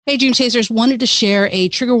Hey, Dream Chasers, wanted to share a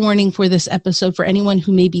trigger warning for this episode for anyone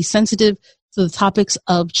who may be sensitive to the topics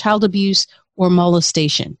of child abuse or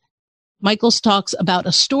molestation. Michael talks about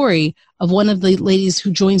a story of one of the ladies who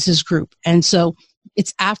joins his group. And so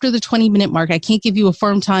it's after the 20-minute mark. I can't give you a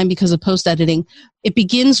firm time because of post-editing. It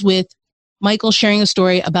begins with Michael sharing a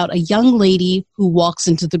story about a young lady who walks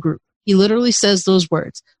into the group. He literally says those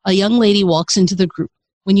words. A young lady walks into the group.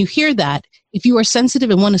 When you hear that, if you are sensitive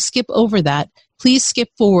and want to skip over that, please skip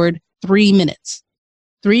forward 3 minutes.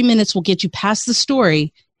 3 minutes will get you past the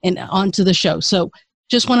story and onto the show. So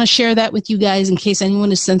just want to share that with you guys in case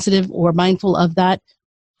anyone is sensitive or mindful of that.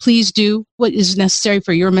 Please do what is necessary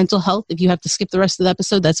for your mental health. If you have to skip the rest of the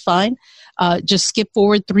episode, that's fine. Just skip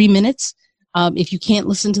forward 3 minutes. If you can't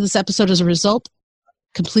listen to this episode as a result,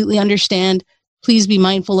 completely understand. Please be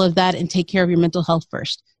mindful of that and take care of your mental health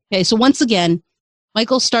first. Okay, so once again,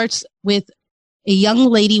 Michael starts with a young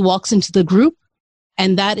lady walks into the group,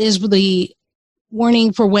 and that is the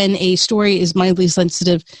warning for when a story is mildly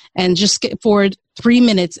sensitive. And just skip forward 3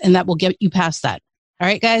 minutes, and that will get you past that. All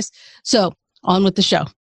right, guys? So on with the show.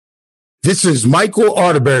 This is Michael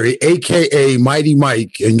Arterberry, a.k.a. Mighty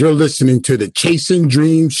Mike, and you're listening to the Chasing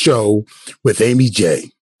Dreams Show with Amy J.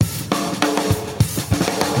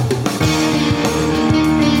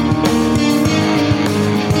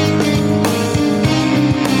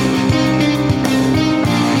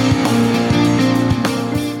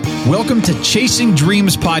 Welcome to Chasing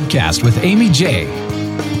Dreams Podcast with Amy J.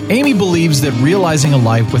 Amy believes that realizing a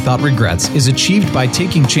life without regrets is achieved by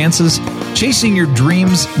taking chances, chasing your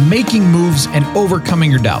dreams, making moves, and overcoming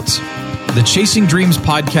your doubts. The Chasing Dreams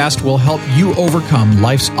Podcast will help you overcome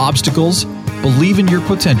life's obstacles, believe in your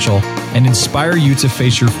potential, and inspire you to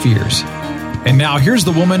face your fears. And now here's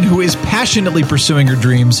the woman who is passionately pursuing her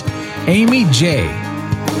dreams, Amy J.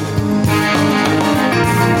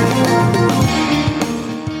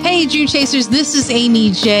 Hey, Dream Chasers, this is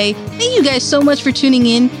Amy J. Thank you guys so much for tuning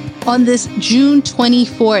in on this June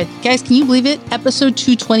 24th. Guys, can you believe it? Episode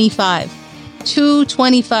 225.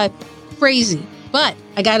 225. Crazy. But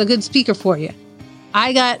I got a good speaker for you.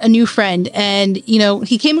 I got a new friend, and,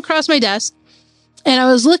 he came across my desk, and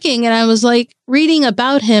I was looking, and I was like reading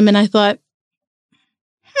about him, and I thought,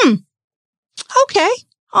 okay,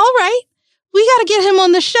 all right. We got to get him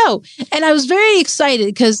on the show. And I was very excited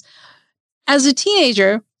because as a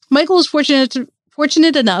teenager, Michael was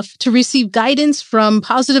fortunate enough to receive guidance from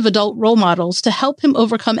positive adult role models to help him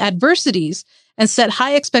overcome adversities and set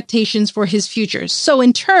high expectations for his future. So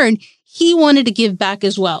in turn, he wanted to give back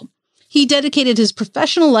as well. He dedicated his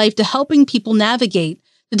professional life to helping people navigate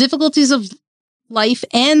the difficulties of life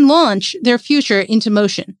and launch their future into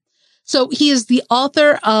motion. So he is the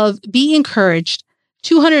author of Be Encouraged,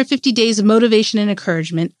 250 Days of Motivation and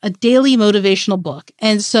Encouragement, a daily motivational book.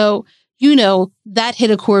 And so that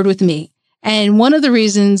hit a chord with me. And one of the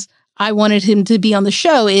reasons I wanted him to be on the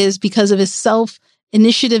show is because of his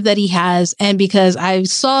self-initiative that he has, and because I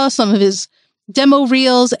saw some of his demo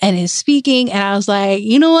reels and his speaking, and I was like,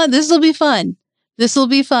 you know what? This will be fun. This will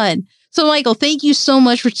be fun. So, Michael, thank you so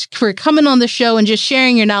much for coming on the show and just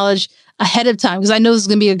sharing your knowledge ahead of time, because I know this is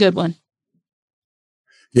going to be a good one.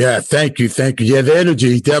 Yeah, thank you. Yeah, the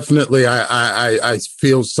energy, definitely. I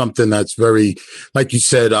feel something that's very, like you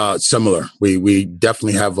said, similar. We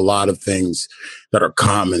definitely have a lot of things that are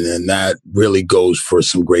common, and that really goes for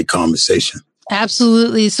some great conversation.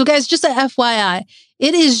 Absolutely. So, guys, just a FYI,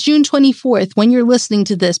 it is June 24th when you're listening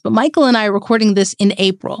to this, but Michael and I are recording this in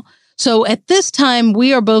April. So at this time,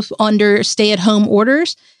 we are both under stay-at-home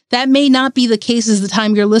orders. That may not be the case as the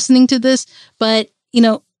time you're listening to this, but,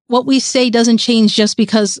 what we say doesn't change just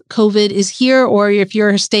because COVID is here or if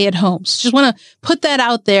you're stay at home. So just want to put that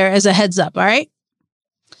out there as a heads up. All right.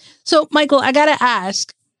 So, Michael, I got to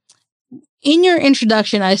ask, in your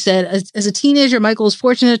introduction, I said, as a teenager, Michael was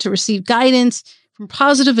fortunate to receive guidance from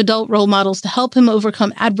positive adult role models to help him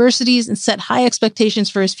overcome adversities and set high expectations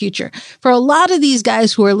for his future. For a lot of these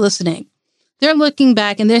guys who are listening, they're looking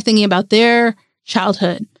back and they're thinking about their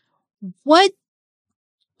childhood. What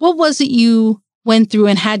was it you went through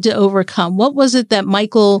and had to overcome? What was it that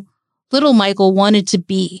little Michael wanted to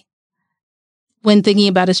be when thinking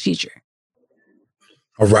about his future?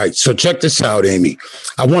 All right. So check this out, Amy.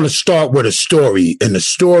 I want to start with a story, and the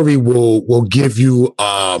story will give you,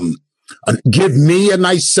 give me a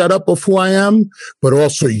nice setup of who I am, but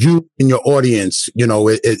also you and your audience,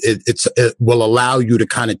 it will allow you to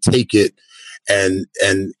kind of take it and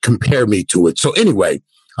compare me to it. So anyway,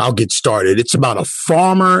 I'll get started. It's about a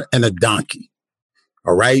farmer and a donkey.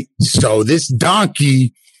 All right. So this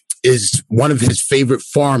donkey is one of his favorite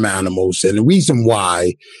farm animals. And the reason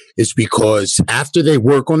why is because after they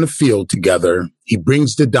work on the field together, he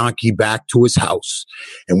brings the donkey back to his house.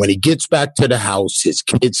 And when he gets back to the house, his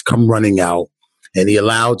kids come running out and he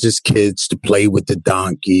allows his kids to play with the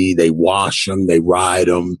donkey. They wash him, they ride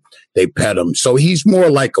him, they pet him. So he's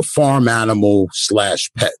more like a farm animal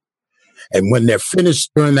 / pet. And when they're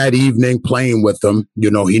finished during that evening playing with them,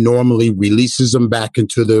 he normally releases them back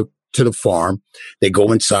into the farm. They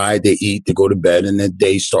go inside, they eat, they go to bed, and the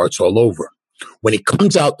day starts all over. When he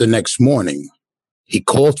comes out the next morning, he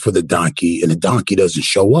calls for the donkey, and the donkey doesn't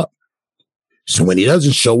show up. So when he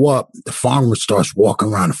doesn't show up, the farmer starts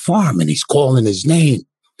walking around the farm, and he's calling his name.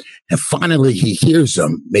 And finally, he hears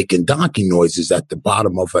him making donkey noises at the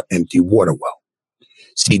bottom of an empty water well.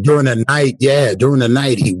 See, during the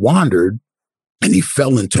night, he wandered and he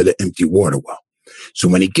fell into the empty water well. So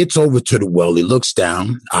when he gets over to the well, he looks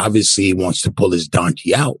down. Obviously, he wants to pull his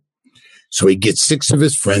donkey out. So he gets 6 of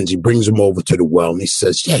his friends. He brings them over to the well and he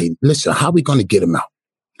says, hey, listen, how are we going to get him out?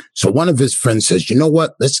 So one of his friends says, you know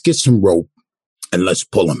what? Let's get some rope and let's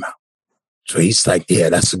pull him out. So he's like, yeah,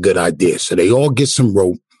 that's a good idea. So they all get some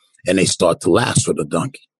rope and they start to lasso the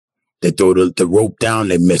donkey. They throw the rope down,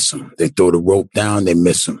 they miss him. They throw the rope down, they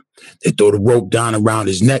miss him. They throw the rope down around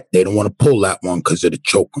his neck. They don't want to pull that one because it'll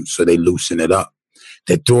choke him, so they loosen it up.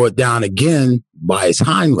 They throw it down again by his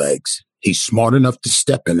hind legs. He's smart enough to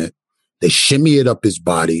step in it. They shimmy it up his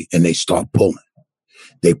body, and they start pulling.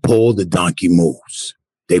 They pull, the donkey moves.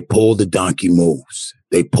 They pull, the donkey moves.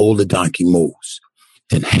 They pull, the donkey moves.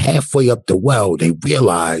 Then halfway up the well, they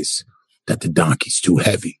realize that the donkey's too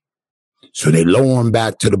heavy. So they lower him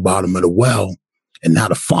back to the bottom of the well, and now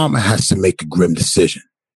the farmer has to make a grim decision.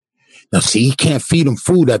 Now, see, he can't feed him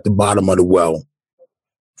food at the bottom of the well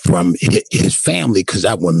from his family because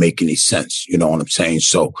that wouldn't make any sense. You know what I'm saying?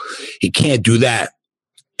 So he can't do that.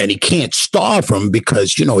 And he can't starve him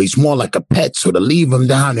because, he's more like a pet. So to leave him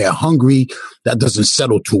down there hungry, that doesn't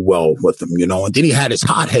settle too well with him, And then he had his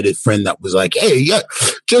hot-headed friend that was like, hey, yeah,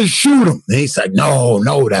 just shoot him. And he's like,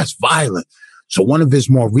 no, that's violent. So one of his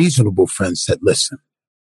more reasonable friends said, listen,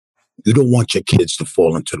 you don't want your kids to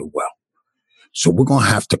fall into the well. So we're going to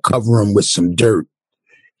have to cover them with some dirt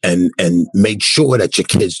and make sure that your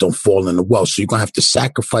kids don't fall in the well. So you're going to have to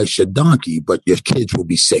sacrifice your donkey, but your kids will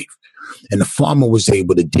be safe. And the farmer was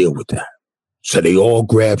able to deal with that. So they all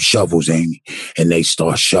grabbed shovels, Amy, and they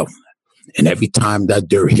start shoveling. And every time that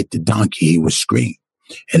dirt hit the donkey, he would scream.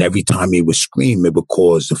 And every time he would scream, it would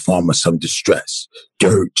cause the farmer some distress.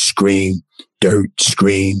 Dirt, scream, dirt,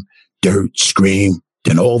 scream, dirt, scream.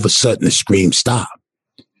 Then all of a sudden the scream stopped.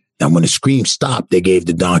 Now when the scream stopped, they gave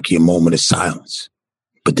the donkey a moment of silence.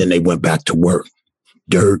 But then they went back to work.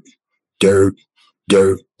 Dirt, dirt,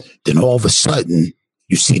 dirt. Then all of a sudden,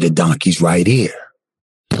 you see the donkey's right ear.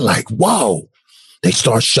 They're like, whoa. They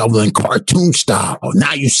start shoveling cartoon style.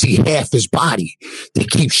 Now you see half his body. They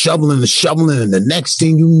keep shoveling and shoveling. And the next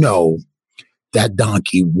thing you know, that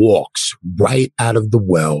donkey walks right out of the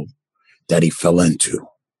well that he fell into.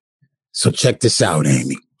 So check this out,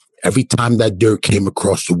 Amy. Every time that dirt came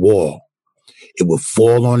across the wall, it would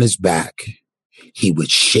fall on his back. He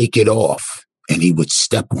would shake it off and he would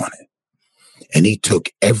step on it. And he took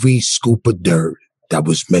every scoop of dirt that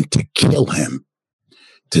was meant to kill him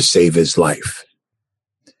to save his life.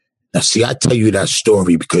 Now, see, I tell you that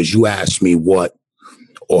story because you asked me what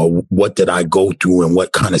did I go through and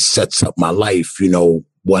what kind of sets up my life.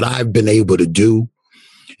 What I've been able to do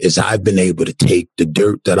is I've been able to take the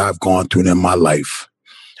dirt that I've gone through in my life.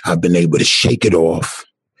 I've been able to shake it off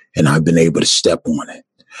and I've been able to step on it.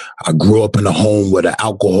 I grew up in a home with an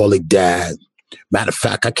alcoholic dad. Matter of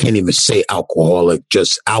fact, I can't even say alcoholic,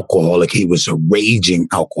 just alcoholic. He was a raging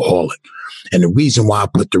alcoholic. And the reason why I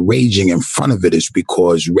put the raging in front of it is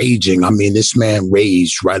because this man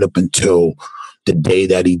raged right up until the day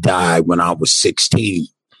that he died when I was 16.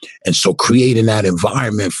 And so creating that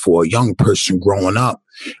environment for a young person growing up,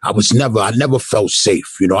 I never felt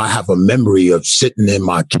safe. I have a memory of sitting in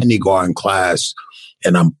my kindergarten class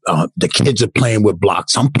and the kids are playing with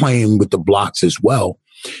blocks. I'm playing with the blocks as well.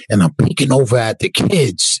 And I'm peeking over at the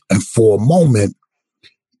kids. And for a moment,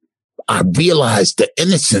 I realized the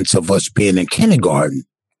innocence of us being in kindergarten.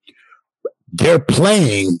 They're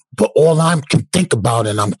playing, but all I can think about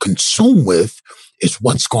and I'm consumed with is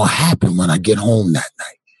what's going to happen when I get home that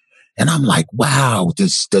night. And I'm like, wow,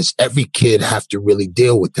 does every kid have to really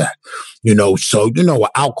deal with that? So, an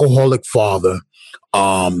alcoholic father.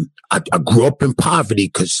 I grew up in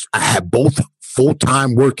poverty because I had both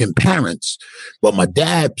full-time working parents, but my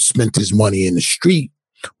dad spent his money in the street.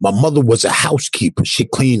 My mother was a housekeeper. She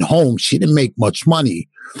cleaned homes. She didn't make much money,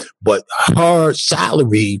 but her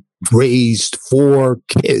salary raised 4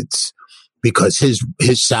 kids because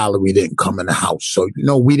his salary didn't come in the house. So,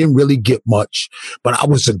 we didn't really get much, but I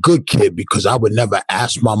was a good kid because I would never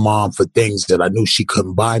ask my mom for things that I knew she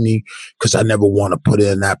couldn't buy me because I never want to put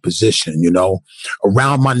her in that position,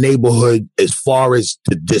 Around my neighborhood, as far as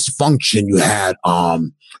the dysfunction, you had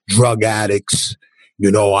drug addicts.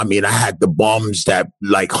 I had the bums that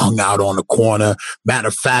hung out on the corner. Matter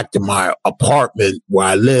of fact, in my apartment where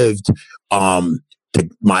I lived,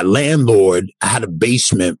 my landlord, I had a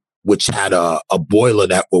basement which had a boiler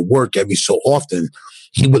that would work every so often.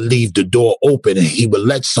 He would leave the door open and he would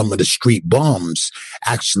let some of the street bums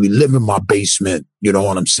actually live in my basement, you know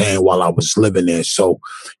what I'm saying, while I was living there. So,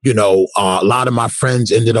 a lot of my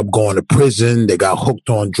friends ended up going to prison. They got hooked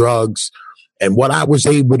on drugs. And what I was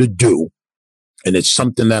able to do, and it's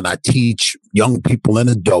something that I teach young people and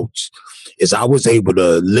adults, is I was able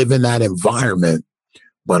to live in that environment,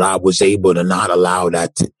 but I was able to not allow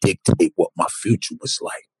that to dictate what my future was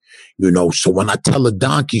like. So when I tell a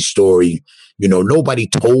donkey story, nobody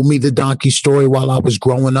told me the donkey story while I was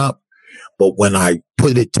growing up. But when I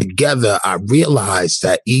put it together, I realized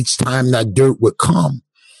that each time that dirt would come,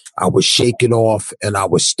 I would shake it off and I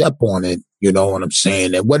would step on it. You know what I'm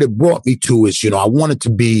saying? And what it brought me to is, I wanted to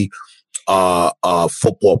be a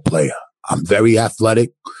football player. I'm very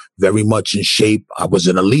athletic, very much in shape. I was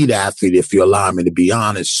an elite athlete, if you allow me to be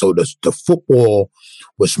honest. So the football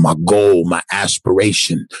was my goal, my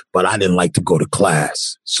aspiration, but I didn't like to go to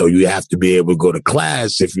class. So you have to be able to go to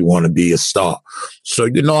class if you want to be a star. So,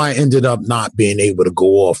 I ended up not being able to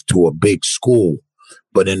go off to a big school.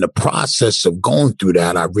 But in the process of going through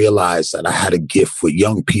that, I realized that I had a gift for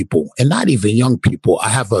young people, and not even young people. I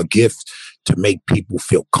have a gift to make people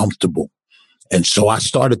feel comfortable. And so I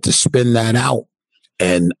started to spin that out.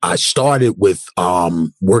 And I started with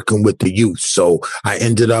working with the youth. So I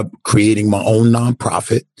ended up creating my own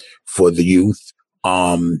nonprofit for the youth.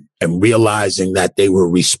 And realizing that they were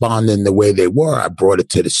responding the way they were, I brought it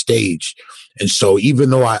to the stage. And so even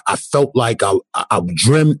though I felt like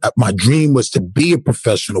my dream was to be a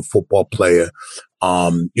professional football player,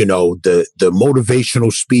 the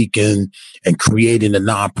motivational speaking and creating a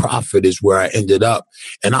nonprofit is where I ended up.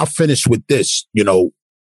 And I'll finish with this,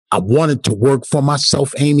 I wanted to work for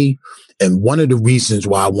myself, Amy. And one of the reasons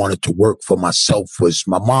why I wanted to work for myself was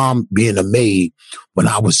my mom being a maid. When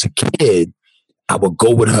I was a kid, I would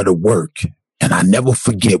go with her to work. And I never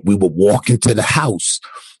forget, we would walk into the house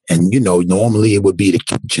and, normally it would be the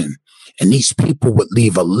kitchen. And these people would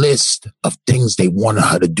leave a list of things they wanted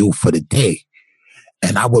her to do for the day.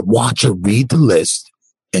 And I would watch her read the list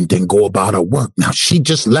and then go about her work. Now, she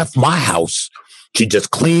just left my house. She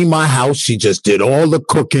just cleaned my house. She just did all the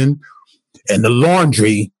cooking and the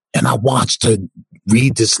laundry. And I watched her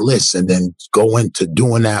read this list and then go into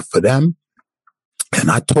doing that for them.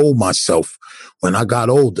 And I told myself when I got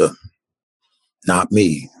older, not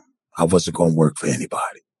me, I wasn't going to work for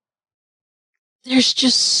anybody. There's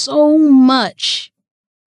just so much.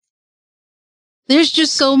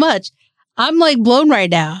 I'm blown right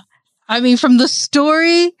now. I mean, from the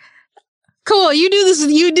story. Cool. You do this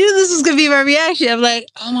is going to be my reaction. I'm like,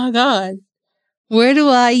 oh my God, where do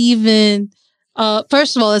I even,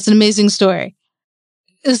 first of all, that's an amazing story.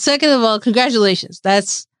 Second of all, congratulations.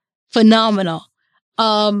 That's phenomenal.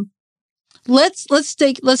 Let's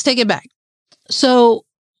take it back. So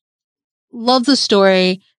love the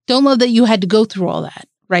story. Don't love that you had to go through all that,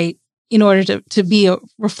 right? In order to be a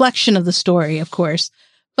reflection of the story, of course.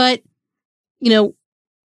 But,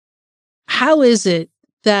 how is it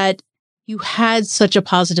that you had such a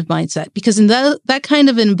positive mindset? Because in that kind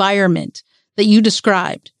of environment that you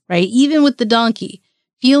described, right? Even with the donkey,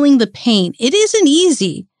 feeling the pain, it isn't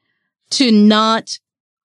easy to not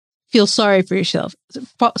feel sorry for yourself,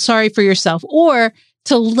 or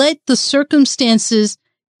to let the circumstances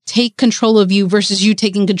take control of you versus you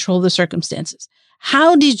taking control of the circumstances.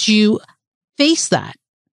 How did you face that?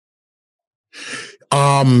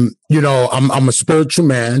 I'm a spiritual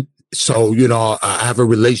man. So, I have a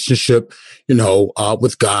relationship,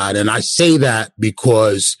 with God. And I say that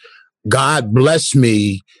because God blessed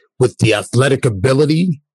me with the athletic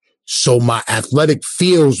ability. So my athletic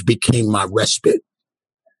fields became my respite.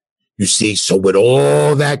 You see, so with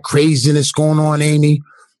all that craziness going on, Amy,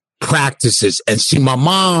 practices. And see, my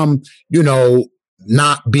mom,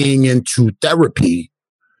 not being into therapy,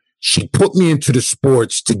 she put me into the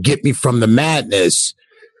sports to get me from the madness,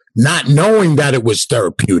 not knowing that it was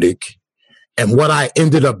therapeutic. And what I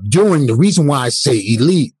ended up doing, the reason why I say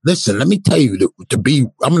elite, listen, let me tell you,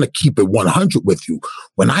 I'm going to keep it 100 with you.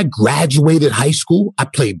 When I graduated high school, I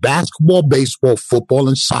played basketball, baseball, football,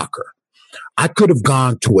 and soccer. I could have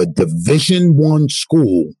gone to a Division I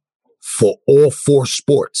school for all 4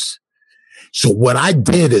 sports. So what I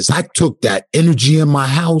did is I took that energy in my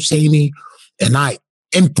house, Amy, and I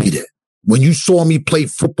emptied it. When you saw me play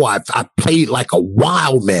football, I played like a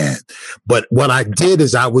wild man. But what I did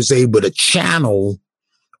is I was able to channel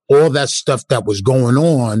all that stuff that was going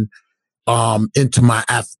on into my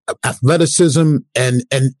athleticism. And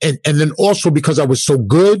then also because I was so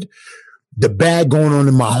good, the bad going on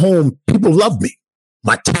in my home, people love me.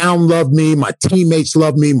 My town loved me. My teammates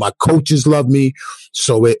loved me. My coaches loved me.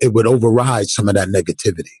 So it would override some of that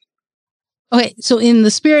negativity. Okay. So in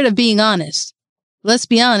the spirit of being honest, let's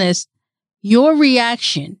be honest, your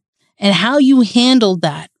reaction and how you handled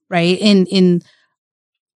that, right? In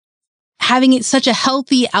having it such a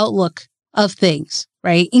healthy outlook of things,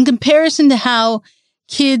 right? In comparison to how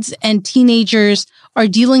kids and teenagers are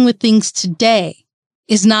dealing with things today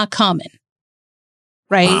is not common,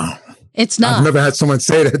 right? Wow. It's not. I've never had someone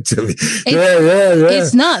say that to me.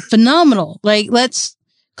 It's not phenomenal. Like, let's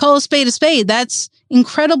call a spade a spade. That's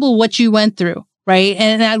incredible what you went through, right?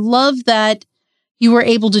 And I love that you were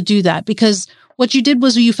able to do that, because what you did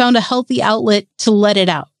was you found a healthy outlet to let it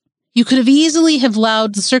out. You could have easily have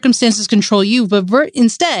allowed the circumstances control you, but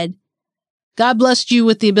instead, God blessed you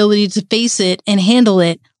with the ability to face it and handle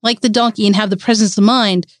it like the donkey and have the presence of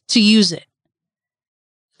mind to use it.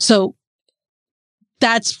 So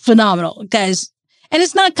that's phenomenal, guys. And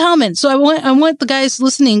it's not common. So I want the guys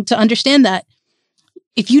listening to understand that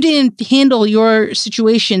if you didn't handle your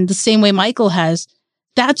situation the same way Michael has,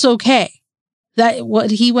 that's okay. That what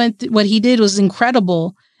he did was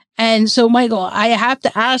incredible. And so, Michael, I have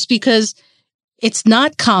to ask, because it's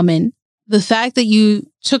not common. The fact that you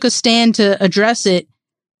took a stand to address it,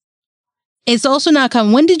 it's also not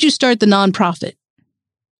common. When did you start the nonprofit?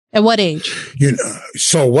 At what age?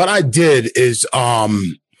 So what I did is,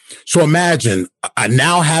 so imagine I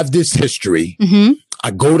now have this history. Mm-hmm.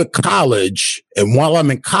 I go to college, and while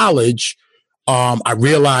I'm in college, I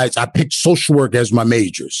realized I picked social work as my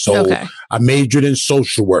major. So I majored in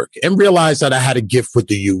social work and realized that I had a gift with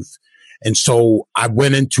the youth. And so I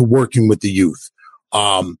went into working with the youth.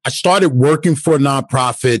 I started working for a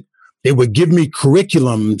nonprofit. They would give me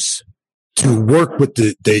curriculums to work with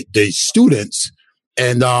the students,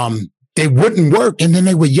 and they wouldn't work. And then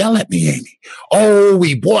they would yell at me, Amy. Oh,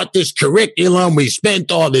 we bought this curriculum. We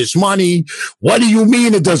spent all this money. What do you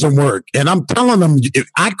mean it doesn't work? And I'm telling them,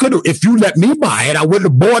 if you let me buy it, I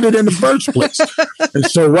wouldn't have bought it in the first place. And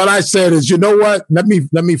so what I said is, you know what? Let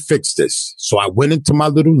me fix this. So I went into my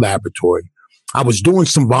little laboratory. I was doing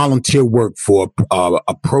some volunteer work for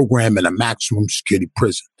a program in a maximum security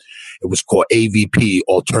prison. It was called AVP,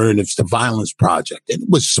 Alternatives to Violence Project. And it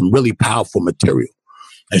was some really powerful material.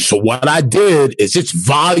 And so what I did is it's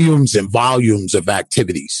volumes and volumes of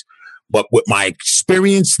activities. But with my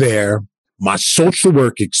experience there, my social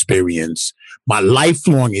work experience, my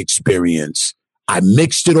lifelong experience, I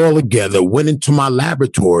mixed it all together, went into my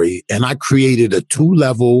laboratory, and I created a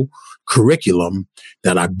 2-level curriculum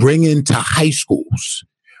that I bring into high schools.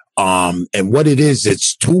 And what it is,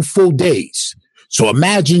 it's 2 full days. So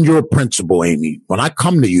imagine you're a principal, Amy. When I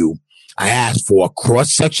come to you, I ask for a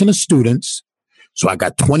cross section of students. So I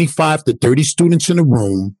got 25 to 30 students in the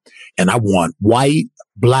room, and I want white,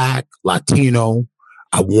 black, Latino.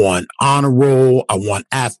 I want honor roll. I want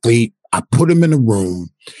athlete. I put them in a room,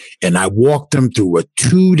 and I walk them through a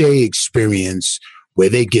 2-day experience where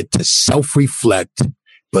they get to self-reflect,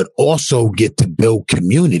 but also get to build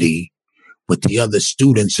community with the other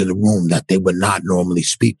students in the room that they would not normally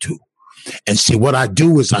speak to. And see, what I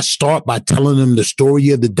do is I start by telling them the story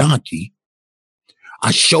of the donkey. I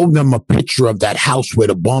show them a picture of that house where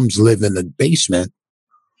the bums live in the basement.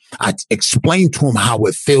 I explain to them how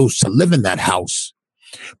it feels to live in that house.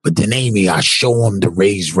 But then, Amy, I show them the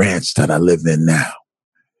raised ranch that I live in now.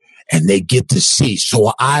 And they get to see.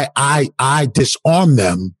 So I disarm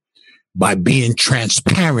them by being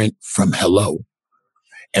transparent from hello.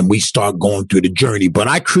 And we start going through the journey. But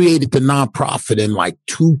I created the nonprofit in like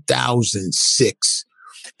 2006.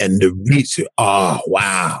 And the reason, oh,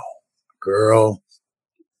 wow, girl.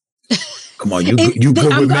 Come on, you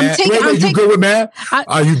good with math? You good with math?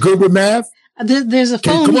 Are you good with math? There's a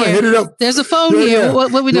phone come here. On, hit it up. There's a phone here. Yeah.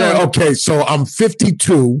 What we doing? Yeah, okay, so I'm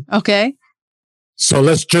 52. Okay. So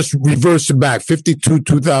let's just reverse it back. 52,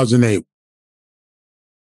 2008.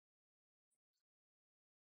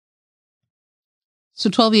 So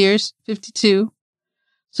 12 years, 52.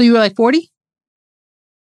 So you were like 40?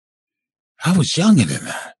 I was younger than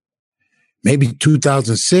that. Maybe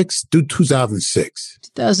 2006, 2006.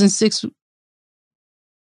 2006.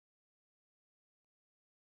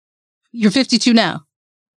 You're 52 now.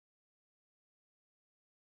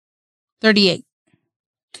 38.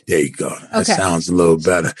 There you go. That Okay. sounds a little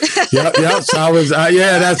better. Yep. So I was,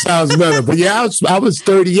 that sounds better. But yeah, I was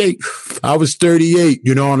 38. I was 38.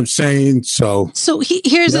 You know what I'm saying? So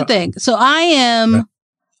here's the thing. So I am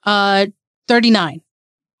 39.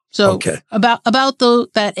 So about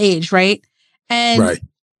that age, right? And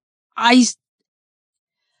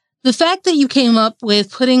the fact that you came up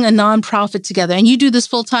with putting a nonprofit together, and you do this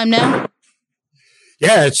full time now?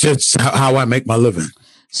 Yeah, it's how I make my living.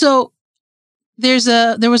 So there was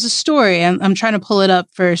a story. I'm trying to pull it up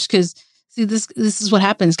first because see this is what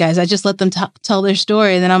happens, guys. I just let them tell their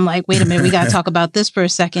story, and then I'm like, wait a minute, we got to talk about this for a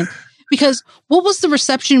second. Because what was the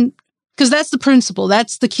reception? Because that's the principal,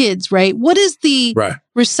 that's the kids, right? What is the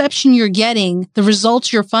reception you're getting? The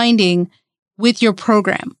results you're finding with your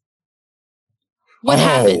program? What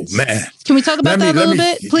happens? Man. Can we talk about that a little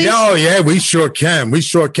bit, please? Oh, yeah, we sure can.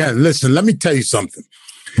 Listen, let me tell you something.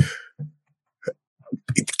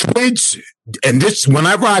 Kids, and this,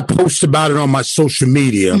 whenever I post about it on my social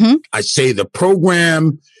media, I say the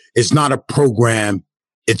program is not a program,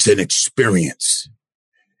 it's an experience.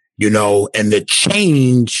 You know, and the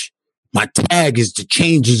change, my tag is the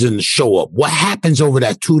changes in the show up. What happens over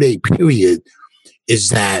that 2-day period is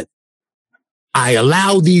that I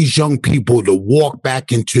allow these young people to walk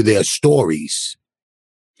back into their stories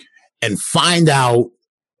and find out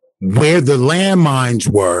where the landmines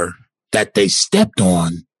were that they stepped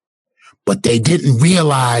on, but they didn't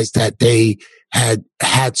realize that they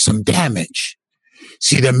had some damage.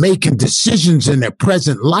 See, they're making decisions in their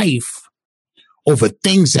present life over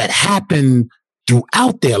things that happen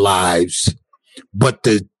throughout their lives, but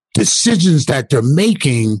the decisions that they're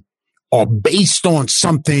making are based on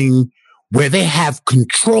something where they have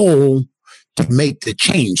control to make the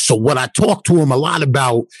change. So what I talk to them a lot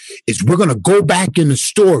about is we're going to go back in the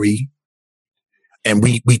story, and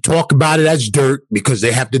we talk about it as dirt because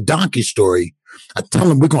they have the donkey story. I tell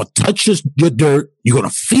them we're going to touch your dirt. You're going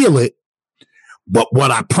to feel it. But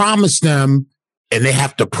what I promise them, and they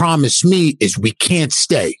have to promise me, is we can't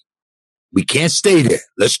stay. We can't stay there.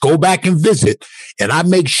 Let's go back and visit. And I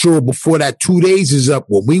make sure before that 2 days is up,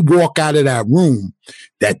 when we walk out of that room,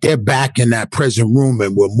 that they're back in that present room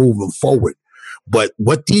and we're moving forward. But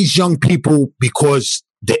what these young people, because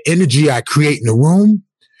the energy I create in the room,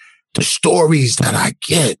 the stories that I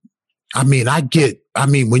get,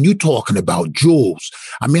 when you're talking about jewels,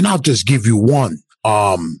 I'll just give you one.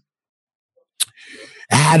 I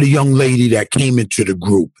had a young lady that came into the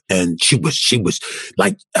group, and she was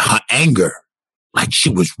like, her anger, like she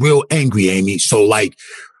was real angry, Amy. So like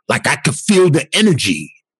I could feel the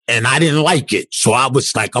energy, and I didn't like it. So I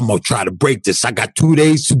was like, I'm going to try to break this. I got 2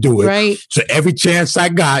 days to do it. Right. So every chance I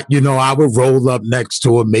got, I would roll up next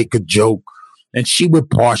to her, make a joke, and she would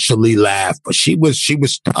partially laugh, but she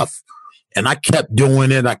was tough. And I kept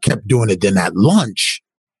doing it. Then at lunch,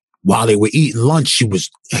 while they were eating lunch,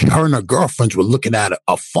 her and her girlfriends were looking at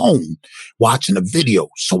a phone, watching a video.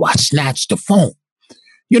 So I snatched the phone,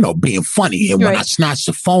 being funny. And when I snatched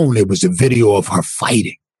the phone, it was a video of her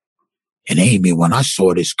fighting. And Amy, when I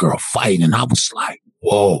saw this girl fighting, I was like,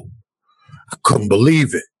 whoa, I couldn't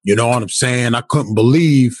believe it. You know what I'm saying? I couldn't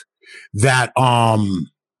believe that,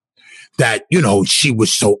 she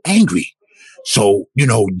was so angry. So,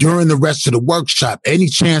 during the rest of the workshop, any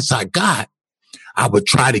chance I got, I would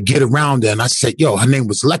try to get around her. And I said, her name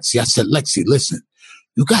was Lexi. I said, Lexi, listen,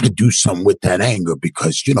 you got to do something with that anger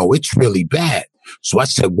because, it's really bad. So I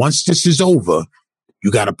said, once this is over,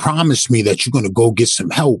 you got to promise me that you're going to go get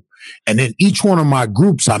some help. And then each one of my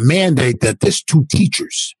groups, I mandate that there's 2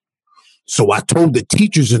 teachers. So I told the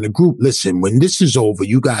teachers in the group, listen, when this is over,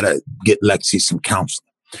 you got to get Lexi some counseling.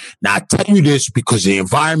 Now I tell you this because the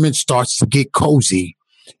environment starts to get cozy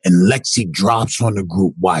and Lexi drops on the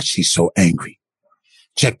group why she's so angry.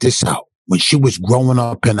 Check this out. When she was growing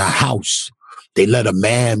up in a house, they let a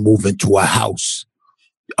man move into a house.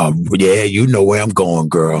 Yeah, you know where I'm going,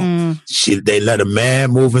 girl. They let a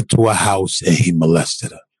man move into a house and he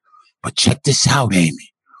molested her. But check this out,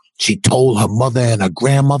 Amy. She told her mother and her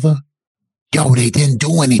grandmother, they didn't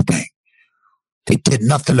do anything. They did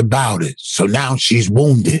nothing about it. So now she's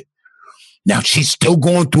wounded. Now she's still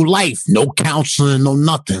going through life. No counseling, no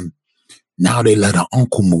nothing. Now they let her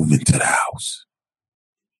uncle move into the house.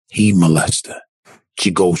 He molested her. She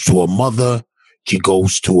goes to her mother. She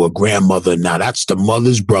goes to her grandmother. Now that's the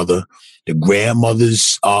mother's brother, the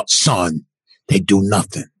grandmother's son. They do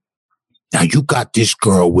nothing. Now you got this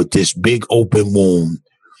girl with this big open wound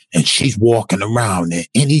and she's walking around, and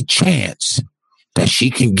any chance that she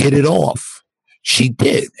can get it off, she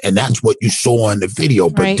did. And that's what you saw in the video.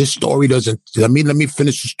 But this story doesn't, let me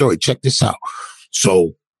finish the story. Check this out.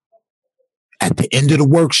 So at the end of the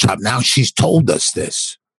workshop, now she's told us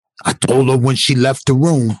this. I told her when she left the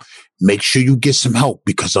room, make sure you get some help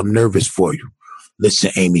because I'm nervous for you.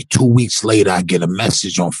 Listen, Amy, 2 weeks later, I get a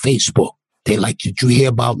message on Facebook. They like, did you hear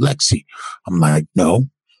about Lexi? I'm like, no.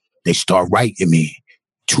 They start writing me.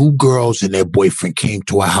 2 girls and their boyfriend came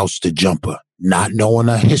to our house to jump her, not knowing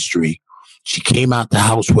her history. She came out the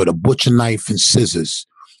house with a butcher knife and scissors.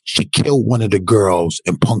 She killed one of the girls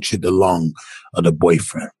and punctured the lung of the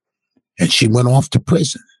boyfriend. And she went off to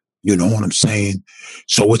prison. You know what I'm saying?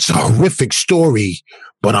 So it's a horrific story,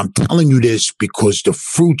 but I'm telling you this because the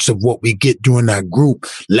fruits of what we get during that group,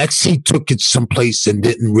 Lexi took it someplace and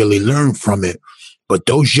didn't really learn from it. But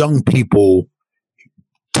those young people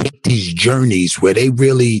take these journeys where they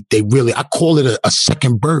really, I call it a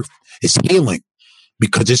second birth. It's healing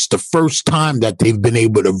because it's the first time that they've been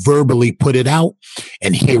able to verbally put it out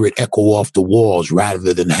and hear it echo off the walls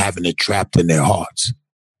rather than having it trapped in their hearts.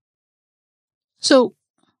 So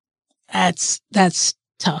that's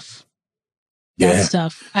tough. Yeah. That's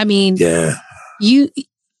tough. I mean, yeah.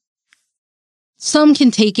 Some can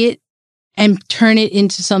take it and turn it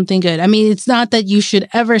into something good. I mean, it's not that you should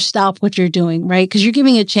ever stop what you're doing, right? Because you're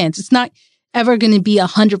giving a chance. It's not ever going to be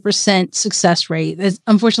 100% success rate. That's,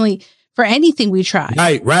 unfortunately, for anything we try,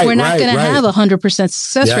 right, we're not going to have 100%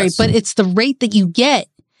 success rate, but it's the rate that you get.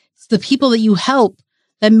 It's the people that you help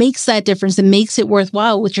that makes that difference and makes it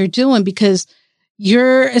worthwhile what you're doing because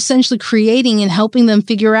you're essentially creating and helping them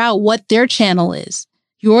figure out what their channel is.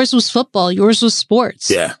 Yours was football. Yours was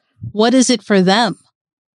sports. Yeah. What is it for them?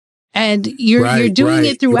 And you're doing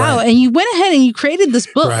it throughout. And you went ahead and you created this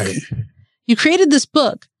book. Right. You created this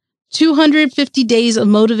book, 250 Days of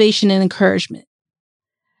Motivation and Encouragement.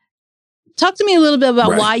 Talk to me a little bit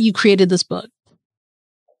about why you created this book.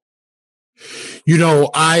 You know,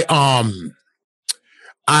 I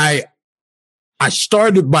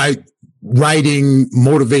started by writing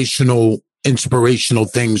motivational, inspirational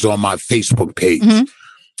things on my Facebook page. Mm-hmm.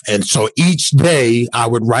 And so each day I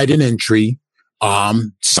would write an entry,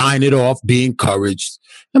 sign it off, be encouraged.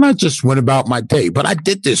 And I just went about my day. But I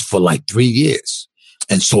did this for like 3 years.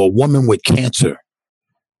 And so a woman with cancer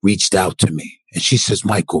reached out to me and she says,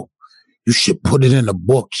 Michael, you should put it in a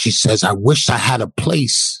book. She says, I wish I had a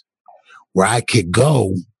place where I could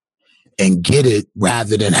go and get it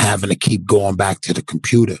rather than having to keep going back to the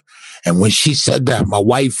computer. And when she said that, my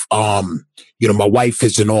wife, my wife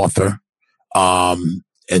is an author.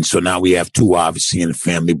 And so now we have 2 obviously in the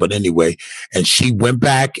family, but anyway, and she went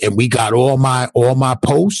back and we got all my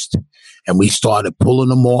posts and we started pulling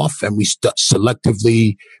them off and we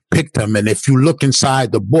selectively picked them. And if you look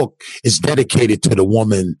inside the book, it's dedicated to the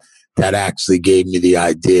woman that actually gave me the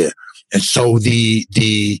idea. And so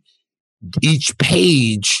each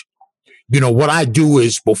page, what I do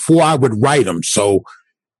is before I would write them. So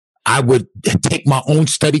I would take my own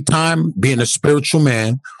study time, being a spiritual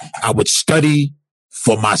man. I would study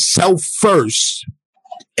for myself first,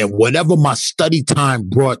 and whatever my study time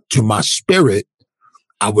brought to my spirit,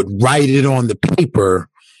 I would write it on the paper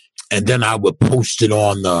and then I would post it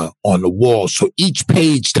on the wall. So each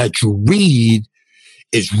page that you read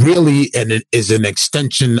is really is an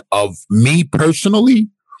extension of me personally.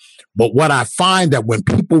 But what I find that when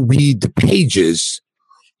people read the pages,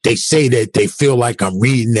 they say that they feel like I'm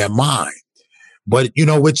reading their mind. But,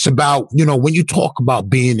 it's about, when you talk about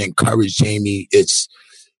being encouraged, Jamie,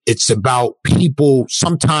 it's about people.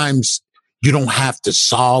 Sometimes you don't have to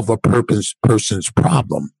solve a person's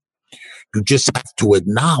problem. You just have to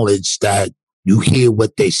acknowledge that you hear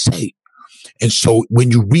what they say. And so when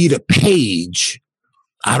you read a page,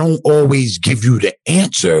 I don't always give you the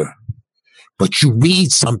answer, but you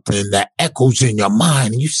read something that echoes in your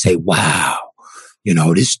mind and you say, wow,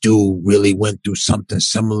 this dude really went through something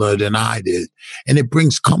similar than I did. And it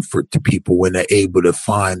brings comfort to people when they're able to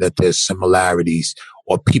find that there's similarities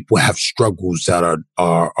or people have struggles that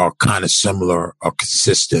are kind of similar or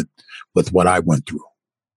consistent with what I went through.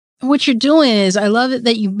 What you're doing is, I love it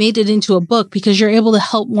that you made it into a book because you're able to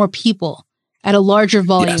help more people at a larger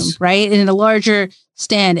volume, right? And in a larger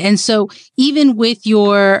stand. And so even with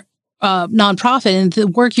your nonprofit and the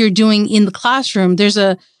work you're doing in the classroom,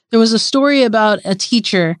 there was a story about a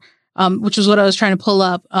teacher, which is what I was trying to pull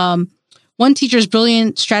up. One teacher's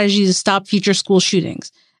brilliant strategy to stop future school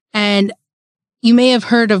shootings. And you may have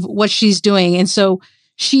heard of what she's doing. And so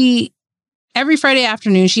every Friday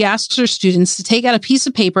afternoon, she asks her students to take out a piece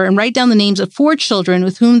of paper and write down the names of 4 children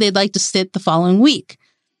with whom they'd like to sit the following week.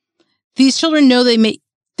 These children know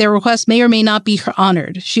their request may or may not be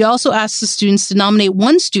honored. She also asks the students to nominate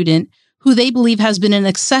 1 student who they believe has been an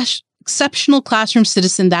exceptional classroom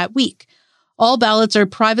citizen that week. All ballots are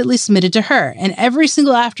privately submitted to her, and every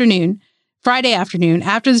single afternoon, Friday afternoon,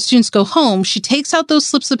 after the students go home, she takes out those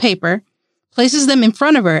slips of paper, places them in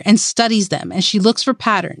front of her, and studies them. And she looks for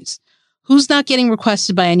patterns. Who's not getting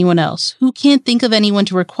requested by anyone else? Who can't think of anyone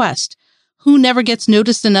to request? Who never gets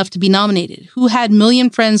noticed enough to be nominated? Who had million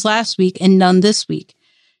friends last week and none this week?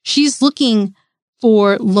 She's looking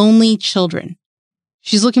for lonely children.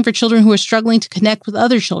 She's looking for children who are struggling to connect with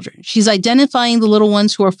other children. She's identifying the little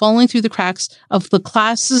ones who are falling through the cracks of the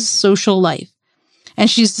class's social life. And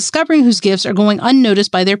she's discovering whose gifts are going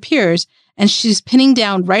unnoticed by their peers. And she's pinning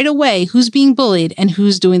down right away who's being bullied and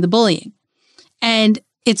who's doing the bullying. And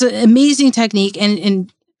it's an amazing technique.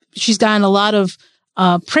 And she's gotten a lot of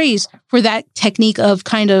praise for that technique of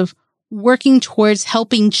kind of working towards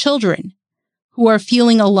helping children who are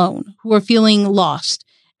feeling alone, who are feeling lost.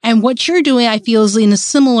 And what you're doing, I feel, is in a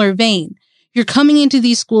similar vein. You're coming into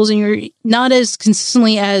these schools and you're not as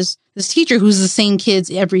consistently as this teacher who's the same kids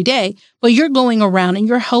every day, but you're going around and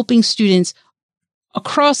you're helping students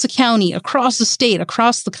across the county, across the state,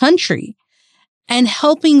 across the country, and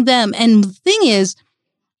helping them. And the thing is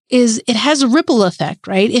it has a ripple effect,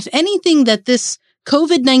 right? If anything that this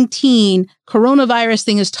COVID-19 coronavirus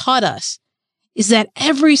thing has taught us is that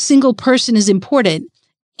every single person is important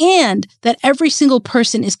and that every single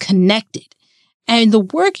person is connected. And the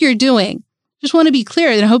work you're doing, just want to be clear,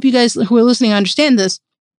 and I hope you guys who are listening understand this,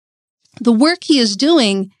 the work he is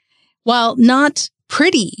doing, while not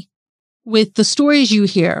pretty with the stories you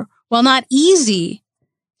hear, while not easy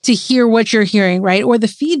to hear what you're hearing, right, or the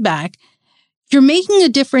feedback, you're making a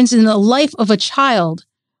difference in the life of a child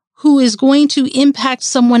who is going to impact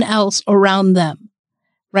someone else around them.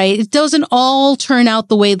 Right? It doesn't all turn out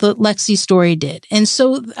the way the Lexi story did. And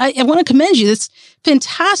so I want to commend you. It's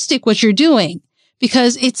fantastic what you're doing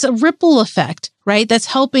because it's a ripple effect, right? That's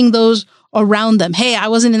helping those around them. Hey, I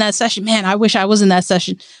wasn't in that session. Man, I wish I was in that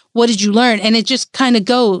session. What did you learn? And it just kind of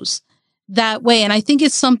goes that way. And I think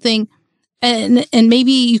it's something, and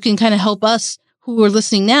maybe you can kind of help us who are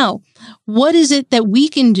listening now. What is it that we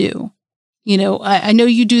can do? You know, I know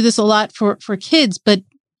you do this a lot for kids, but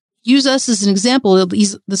use us as an example of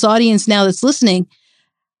this audience now that's listening.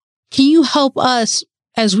 Can you help us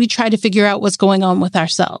as we try to figure out what's going on with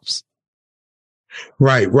ourselves?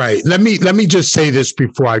 Right. Let me just say this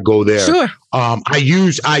before I go there. Sure. I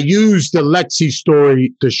use the Lexi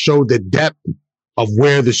story to show the depth of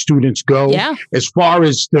where the students go. Yeah. As far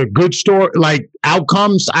as the good story, like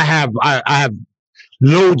outcomes, I have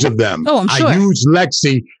loads of them. Oh, I'm sure. I use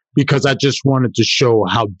Lexi because I just wanted to show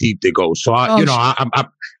how deep they go. So I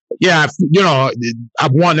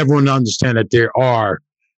want everyone to understand that there are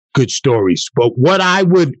good stories. But what I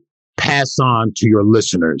would pass on to your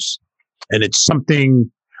listeners, and it's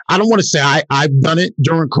something, I don't want to say I've done it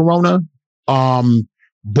during Corona,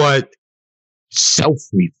 but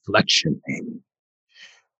self-reflection, Amy.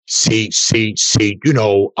 See,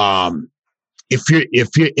 if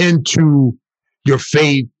you're into your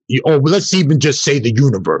faith, let's even just say the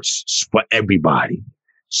universe for everybody.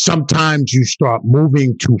 Sometimes you start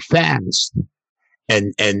moving too fast,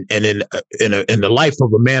 and in the life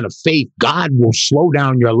of a man of faith, God will slow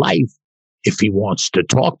down your life if He wants to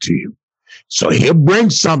talk to you. So He'll bring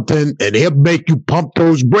something and He'll make you pump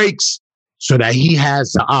those brakes so that He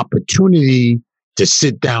has the opportunity to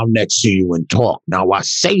sit down next to you and talk. Now I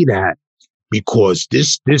say that because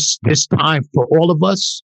this time for all of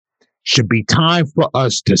us should be time for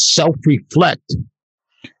us to self-reflect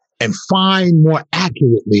and find more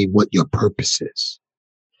accurately what your purpose is.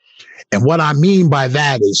 And what I mean by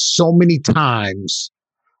that is so many times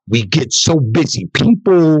we get so busy.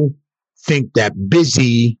 People think that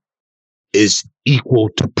busy is equal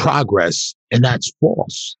to progress, and that's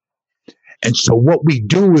false. And so what we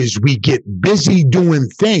do is we get busy doing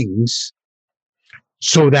things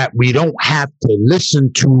so that we don't have to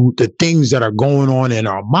listen to the things that are going on in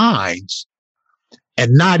our minds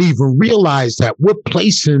and not even realize that we're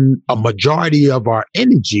placing a majority of our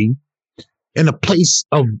energy in a place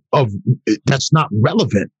of that's not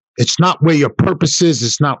relevant. It's not where your purpose is.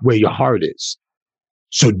 It's not where your heart is.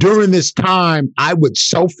 So during this time, I would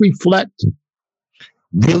self-reflect,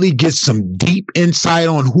 really get some deep insight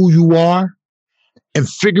on who you are, and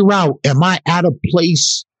figure out, am I at a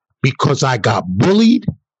place because I got bullied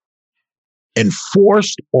and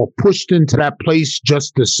forced or pushed into that place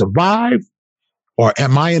just to survive? Or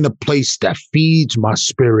am I in a place that feeds my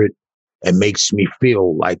spirit and makes me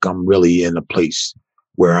feel like I'm really in a place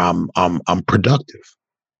where I'm productive?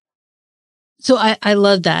 So I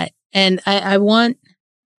love that. And I want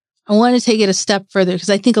to take it a step further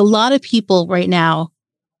because I think a lot of people right now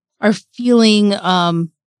are feeling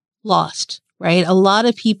lost, right? A lot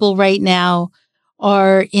of people right now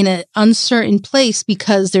are in an uncertain place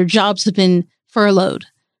because their jobs have been furloughed.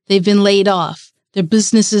 They've been laid off. Their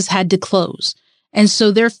businesses had to close. And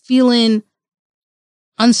so they're feeling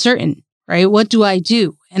uncertain, right? What do I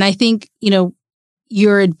do? And I think,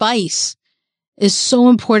 your advice is so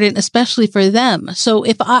important, especially for them. So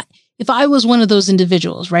if I was one of those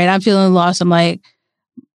individuals, right, I'm feeling lost. I'm like,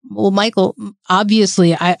 well, Michael,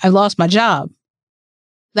 obviously I lost my job.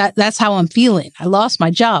 That's how I'm feeling. I lost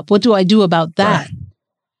my job. What do I do about that? Right.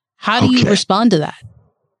 How do you respond to that?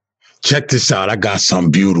 Check this out. I got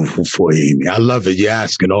something beautiful for you, Amy. I love it. You're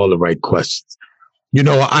asking all the right questions.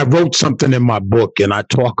 I wrote something in my book, and I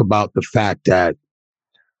talk about the fact that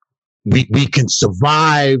we can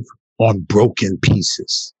survive on broken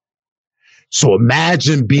pieces. So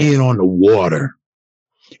imagine being on the water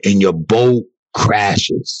and your boat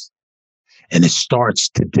crashes and it starts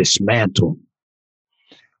to dismantle.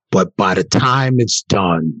 But by the time it's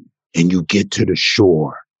done and you get to the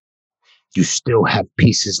shore, you still have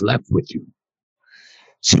pieces left with you.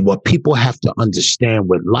 See, what people have to understand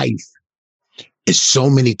with life is so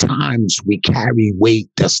many times we carry weight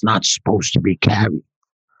that's not supposed to be carried.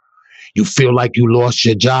 You feel like you lost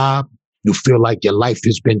your job. You feel like your life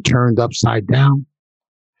has been turned upside down.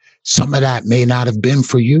 Some of that may not have been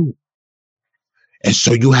for you. And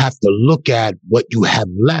so you have to look at what you have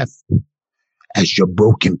left as your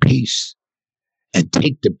broken piece and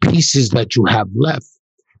take the pieces that you have left.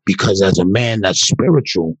 Because as a man that's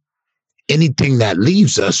spiritual, anything that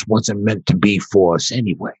leaves us wasn't meant to be for us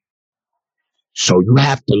anyway. So you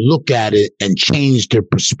have to look at it and change their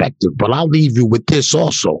perspective. But I'll leave you with this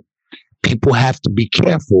also. People have to be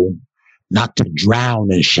careful not to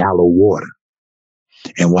drown in shallow water.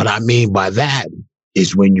 And what I mean by that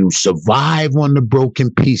is when you survive on the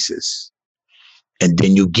broken pieces and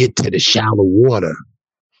then you get to the shallow water,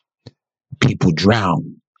 people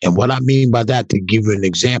drown. And what I mean by that, to give you an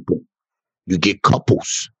example, you get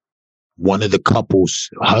couples. One of the couples,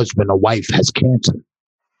 husband or wife, has cancer.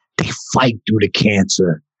 They fight through the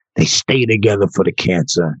cancer. They stay together for the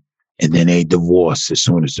cancer. And then they divorce as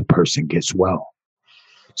soon as the person gets well.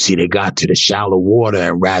 See, they got to the shallow water,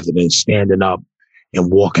 and rather than standing up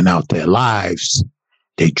and walking out their lives,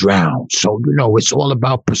 they drown. So, it's all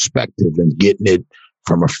about perspective and getting it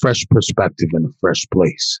from a fresh perspective in a fresh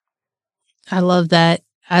place. I love that.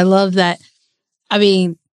 I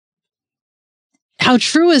mean, how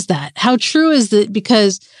true is that? How true is that?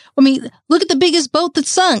 Because, look at the biggest boat that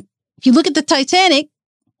sunk. If you look at the Titanic,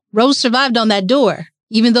 Rose survived on that door,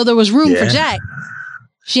 even though there was room for Jack.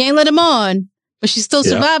 She ain't let him on, but she still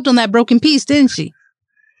survived on that broken piece, didn't she?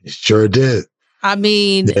 It sure did. I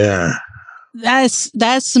mean, that's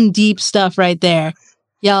some deep stuff right there.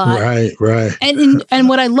 Yeah. Right. And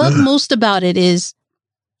what I love most about it is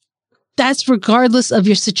that's regardless of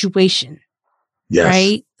your situation. Yes.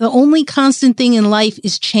 Right? The only constant thing in life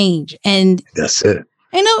is change. And that's it.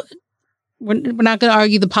 I know we're not going to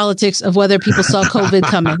argue the politics of whether people saw COVID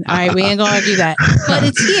coming. All right. We ain't going to argue that. But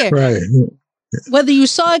it's here. Right. Whether you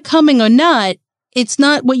saw it coming or not, it's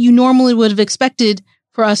not what you normally would have expected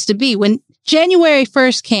for us to be. When January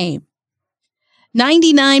 1st came,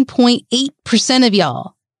 99.8% of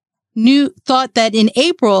y'all thought that in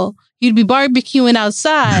April, you'd be barbecuing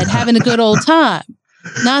outside, having a good old time,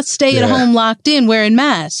 not stay at home locked in wearing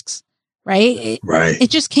masks, right? It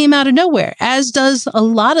just came out of nowhere, as does a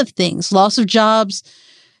lot of things, loss of jobs,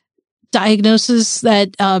 diagnosis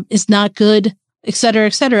that is not good, et cetera,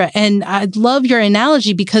 et cetera. And I love your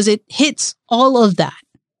analogy because it hits all of that,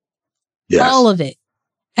 all of it.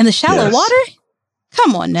 And the shallow water?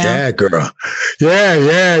 Come on now. Yeah, girl.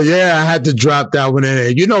 Yeah. I had to drop that one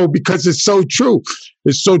in there, because it's so true.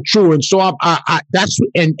 It's so true. And so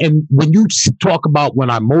and when you talk about when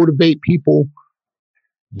I motivate people,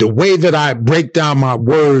 the way that I break down my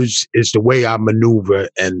words is the way I maneuver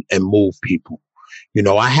and move people.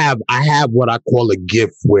 I have what I call a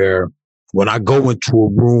gift where when I go into a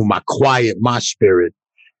room, I quiet my spirit.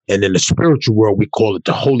 And in the spiritual world, we call it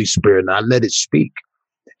the Holy Spirit, and I let it speak.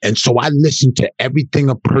 And so I listen to everything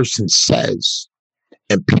a person says,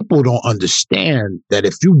 and people don't understand that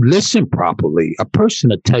if you listen properly, a person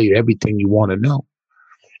will tell you everything you want to know.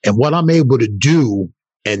 And what I'm able to do,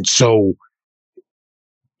 and so,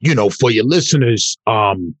 for your listeners,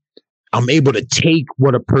 I'm able to take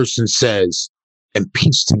what a person says and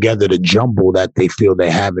piece together the jumble that they feel they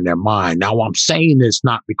have in their mind. Now, I'm saying this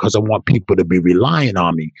not because I want people to be relying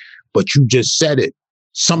on me, but you just said it.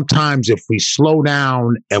 Sometimes if we slow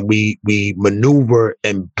down and we maneuver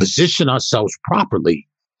and position ourselves properly,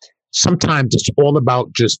 sometimes it's all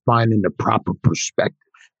about just finding the proper perspective.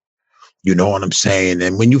 You know what I'm saying?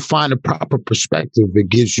 And when you find a proper perspective, it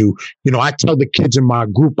gives you, I tell the kids in my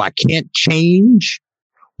group, I can't change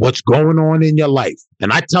what's going on in your life.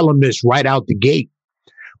 And I tell them this right out the gate.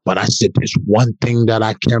 But I said, there's one thing that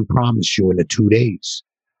I can promise you in the 2 days.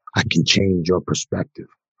 I can change your perspective.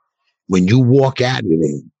 When you walk out of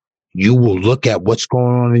there, you will look at what's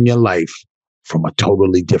going on in your life from a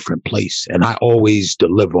totally different place. And I always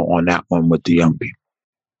deliver on that one with the young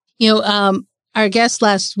people. Our guest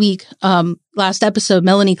last week, last episode,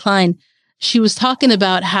 Melanie Klein, she was talking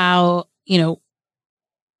about how,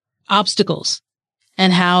 obstacles,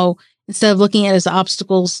 and how instead of looking at it as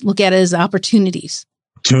obstacles, look at it as opportunities.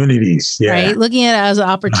 Opportunities, yeah. Right? Looking at it as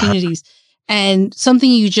opportunities. And something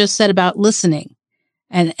you just said about listening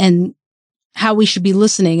and how we should be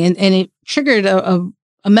listening. And it triggered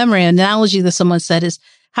a memory, an analogy that someone said is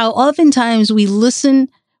how oftentimes we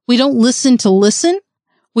don't listen to listen.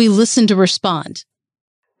 We listen to respond,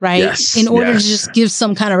 right? Yes, in order to just give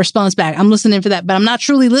some kind of response back. I'm listening for that, but I'm not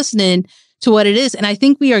truly listening to what it is. And I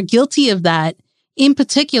think we are guilty of that, in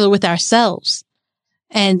particular with ourselves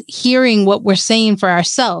and hearing what we're saying for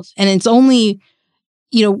ourselves. And it's only,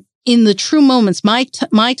 in the true moments,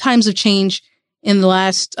 my times of change in the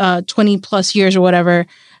last 20 plus years or whatever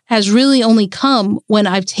has really only come when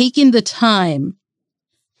I've taken the time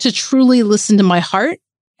to truly listen to my heart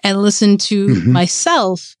and listen to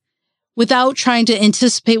myself without trying to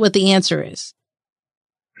anticipate what the answer is.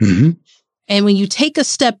 Mm-hmm. And when you take a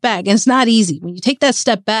step back, and it's not easy, when you take that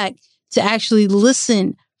step back to actually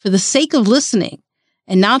listen for the sake of listening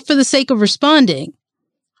and not for the sake of responding,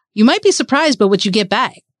 you might be surprised by what you get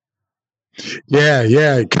back.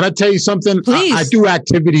 Yeah. Can I tell you something? Please. I do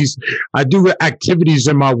activities. I do activities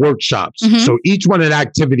in my workshops. Mm-hmm. So each one of the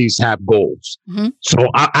activities have goals. Mm-hmm. So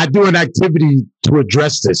I do an activity to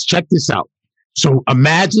address this. Check this out. So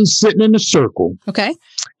imagine sitting in a circle. Okay.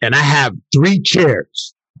 And I have 3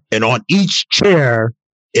 chairs. And on each chair,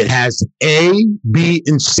 it has A, B,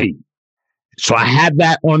 and C. So I have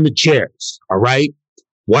that on the chairs. All right.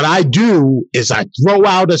 What I do is I throw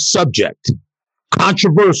out a subject.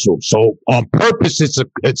 Controversial. So on purpose,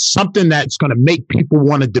 it's something that's going to make people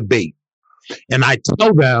want to debate. And I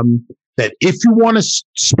tell them that if you want to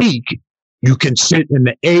speak, you can sit in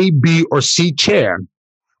the A, B, or C chair.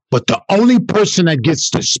 But the only person that gets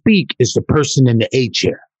to speak is the person in the A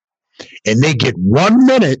chair. And they get 1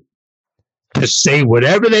 minute to say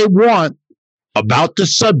whatever they want about the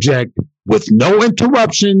subject with no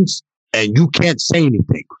interruptions, and you can't say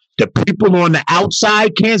anything. The people on the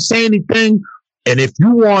outside can't say anything. And if you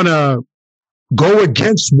want to go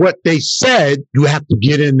against what they said, you have to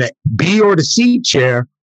get in the B or the C chair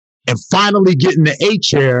and finally get in the A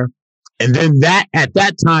chair. And then at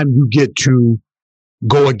that time, you get to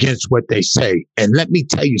go against what they say. And let me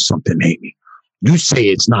tell you something, Amy. You say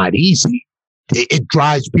it's not easy. It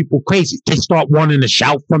drives people crazy. They start wanting to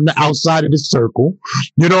shout from the outside of the circle.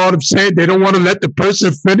 You know what I'm saying? They don't want to let the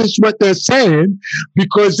person finish what they're saying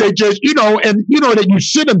because they just, that you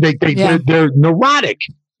sit them, they're neurotic.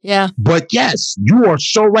 Yeah. But yes, you are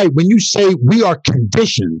so right. When you say we are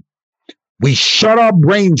conditioned, we shut our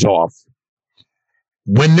brains off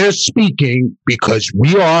when they're speaking because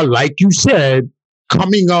we are, like you said,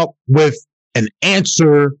 coming up with an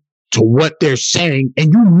answer to what they're saying,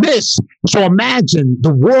 and you miss. So imagine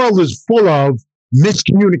the world is full of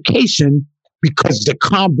miscommunication because the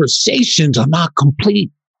conversations are not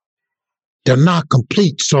complete. They're not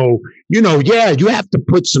complete. So, you have to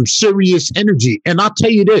put some serious energy. And I'll tell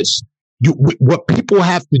you this, what people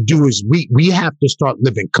have to do is we have to start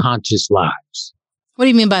living conscious lives. What do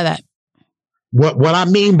you mean by that? What I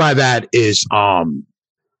mean by that is,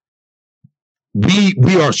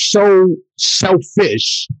 we are so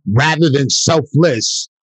selfish rather than selfless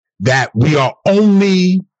that we are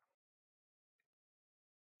only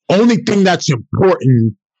thing that's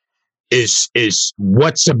important is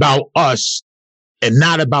what's about us and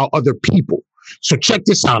not about other people. So check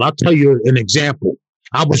this out. I'll tell you an example.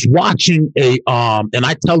 I was watching and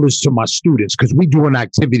I tell this to my students because we do an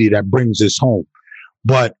activity that brings this home,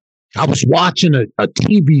 but I was watching a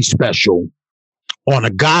TV special on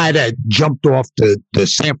a guy that jumped off the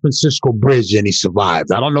San Francisco Bridge and he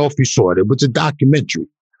survived. I don't know if you saw it. It was a documentary.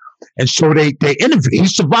 And so they interviewed, he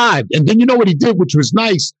survived. And then you know what he did, which was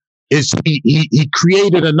nice, is he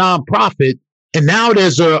created a nonprofit. And now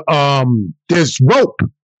there's rope.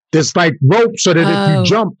 There's like rope so that if you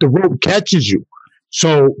jump, the rope catches you.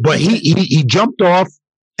 So, but he jumped off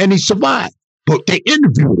and he survived. But they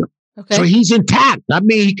interviewed him. Okay. So he's intact. I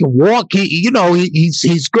mean, he can walk.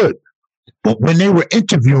 He's good. But when they were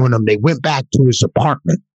interviewing him, they went back to his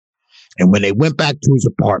apartment. And when they went back to his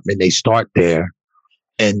apartment, they start there.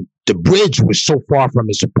 And the bridge was so far from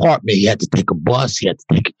his apartment, he had to take a bus, he had to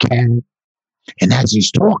take a cab. And as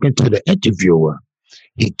he's talking to the interviewer,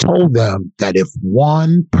 he told them that if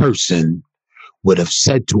one person would have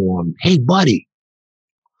said to him, "Hey, buddy,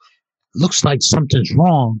 looks like something's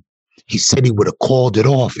wrong," he said he would have called it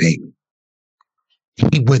off, Amy.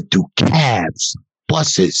 He went through cabs,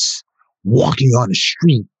 buses, walking on the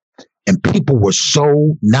street, and people were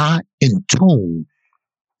so not in tune.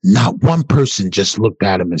 Not one person just looked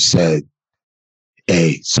at him and said,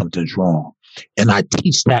 "Hey, something's wrong." And I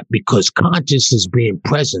teach that because conscious is being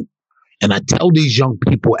present. And I tell these young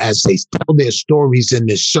people as they tell their stories in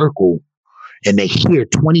this circle and they hear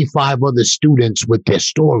 25 other students with their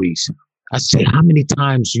stories, I say, how many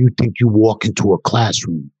times do you think you walk into a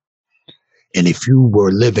classroom? And if you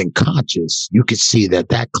were living conscious, you could see that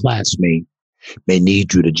that classmate may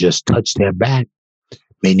need you to just touch their back,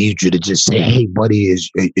 may need you to just say, "Hey, buddy,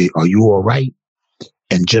 are you all right?"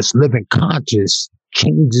 And just living conscious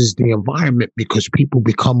changes the environment because people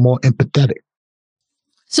become more empathetic.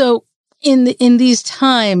 So in these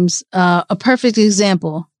times, a perfect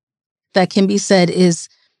example that can be said is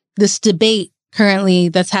this debate currently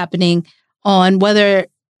that's happening on whether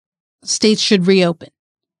states should reopen,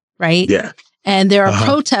 right? Yeah. And there are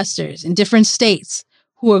protesters in different states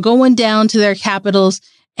who are going down to their capitals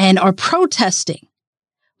and are protesting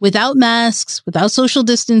without masks, without social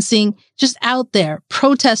distancing, just out there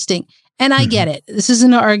protesting. And I get it. This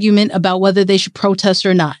isn't an argument about whether they should protest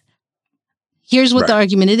or not. Here's what the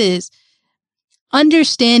argument it is.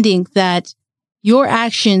 Understanding that your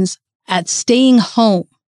actions at staying home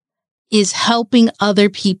is helping other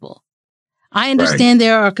people. I understand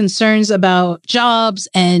there are concerns about jobs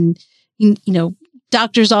and,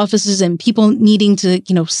 doctors' offices and people needing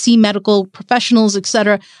to, see medical professionals, et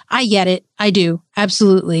cetera. I get it. I do.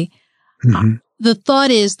 Absolutely. The thought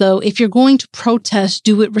is, though, if you're going to protest,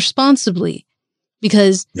 do it responsibly,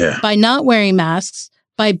 because by not wearing masks,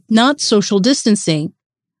 by not social distancing,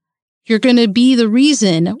 you're going to be the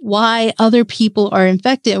reason why other people are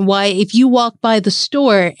infected. And why, if you walk by the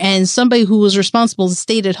store and somebody who was responsible to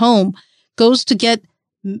stay at home goes to get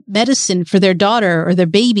medicine for their daughter or their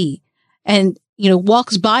baby and,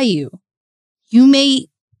 walks by you, you may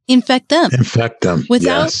infect them.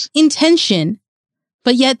 Without intention.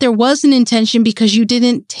 But yet there was an intention because you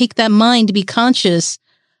didn't take that mind to be conscious,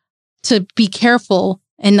 to be careful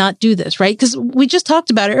and not do this, right? Because we just talked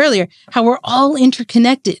about it earlier, how we're all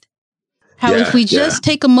interconnected. How if we just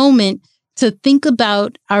take a moment to think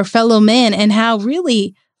about our fellow man and how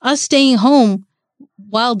really us staying home,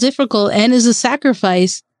 while difficult and is a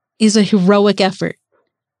sacrifice, is a heroic effort.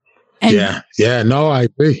 And I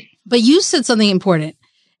agree. But you said something important,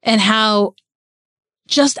 and how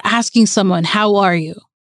just asking someone, "How are you?"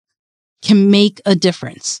 can make a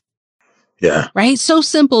difference. Yeah. Right? So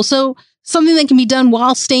simple. So something that can be done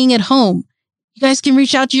while staying at home. You guys can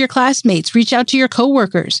reach out to your classmates, reach out to your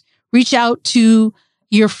coworkers, reach out to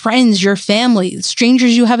your friends, your family,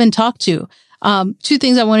 strangers you haven't talked to. Two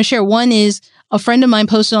things I want to share. One is a friend of mine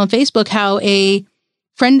posted on Facebook how a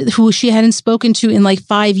friend who she hadn't spoken to in like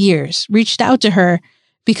 5 years reached out to her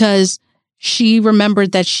because she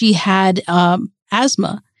remembered that she had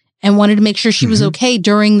asthma and wanted to make sure she was okay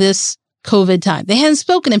during this COVID time. They hadn't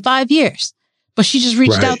spoken in 5 years, but she just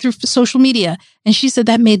reached out through social media. And she said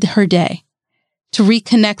that made her day to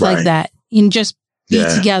reconnect like that and just be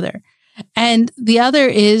together. And the other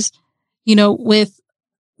is,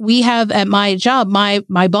 we have at my job,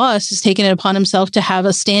 my boss has taken it upon himself to have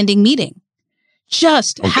a standing meeting,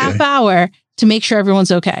 just half hour to make sure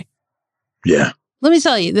everyone's okay. Yeah. Let me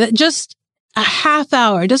tell you that just a half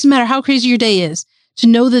hour, it doesn't matter how crazy your day is, to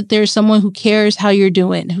know that there's someone who cares how you're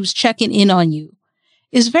doing, who's checking in on you,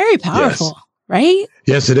 is very powerful, right?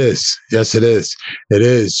 Yes, it is. Yes, it is. It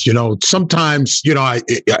is. Sometimes,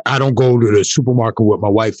 I don't go to the supermarket with my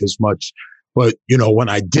wife as much, but, when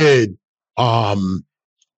I did,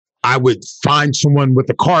 I would find someone with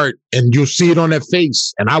a cart and you'll see it on their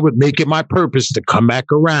face. And I would make it my purpose to come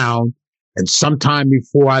back around. And sometime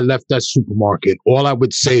before I left that supermarket, all I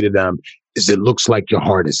would say to them is, "It looks like your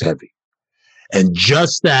heart is heavy." And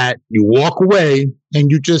just that, you walk away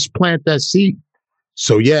and you just plant that seed.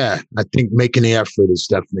 So, I think making the effort is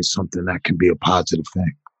definitely something that can be a positive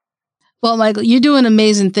thing. Well, Michael, you're doing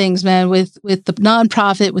amazing things, man, with the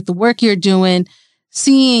nonprofit, with the work you're doing,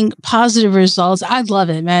 seeing positive results. I love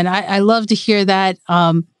it, man. I love to hear that.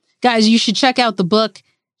 Guys, you should check out the book.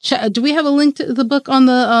 Do we have a link to the book on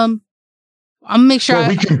the... I'll make sure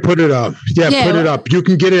we can put it up. Yeah, put it up. You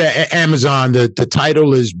can get it at Amazon. The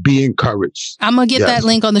title is Be Encouraged. I'm going to get that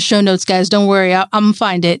link on the show notes, guys. Don't worry. I'm going to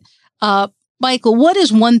find it. Michael, what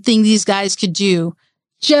is one thing these guys could do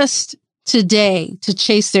just today to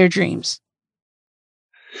chase their dreams?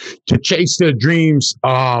 To chase their dreams,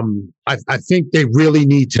 I think they really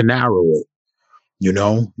need to narrow it.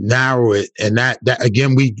 Narrow it, and that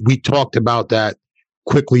again, we talked about that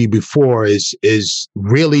quickly before. Is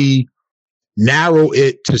really narrow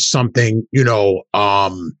it to something.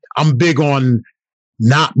 I'm big on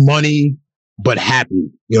not money, but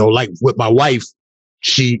happy. Like with my wife,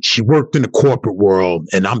 she worked in the corporate world,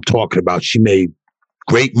 and I'm talking about she made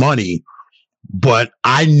great money, but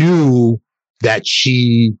I knew that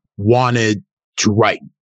she wanted to write.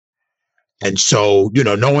 And so,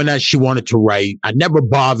 knowing that she wanted to write, I never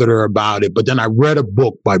bothered her about it. But then I read a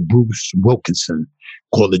book by Bruce Wilkinson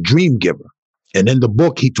called The Dream Giver. And in the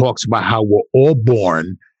book, he talks about how we're all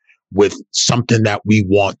born with something that we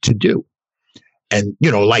want to do. And,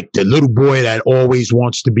 like the little boy that always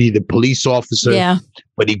wants to be the police officer,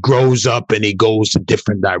 but he grows up and he goes a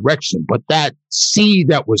different direction. But that seed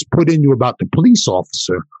that was put in you about the police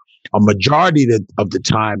officer, a majority of the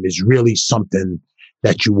time is really something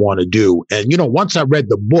that you want to do. And, once I read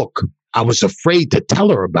the book, I was afraid to tell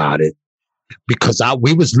her about it because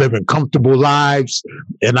we was living comfortable lives.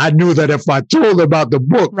 And I knew that if I told her about the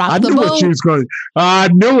book, I knew what she was going to, I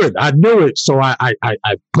knew it. So I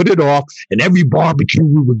put it off, and every barbecue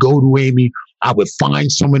we would go to, Amy, I would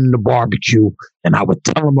find someone in the barbecue and I would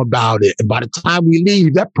tell them about it. And by the time we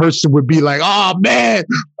leave, that person would be like, "Oh man,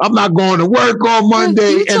 I'm not going to work on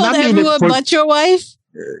Monday." You told everyone but your wife?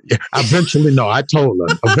 Eventually, no, I told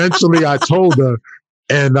her. Eventually, I told her.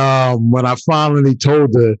 And when I finally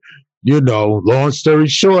told her, long story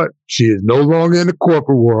short, she is no longer in the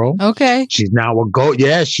corporate world. Okay. She's now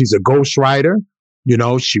she's a ghostwriter.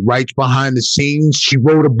 She writes behind the scenes. She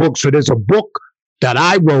wrote a book. So there's a book that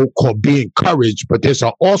I wrote called Be Encouraged, but there's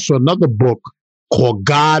also another book called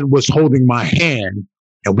God Was Holding My Hand.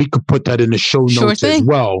 And we could put that in the show notes as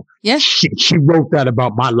well. Yes. She wrote that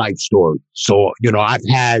about my life story. So, I've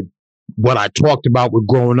had what I talked about with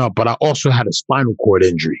growing up, but I also had a spinal cord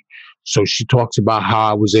injury. So she talks about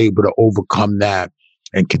how I was able to overcome that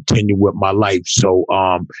and continue with my life. So,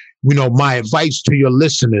 my advice to your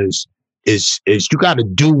listeners is you got to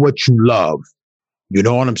do what you love. You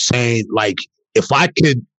know what I'm saying? Like, if I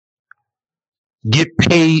could get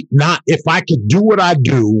paid, if I could do what I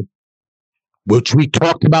do, which we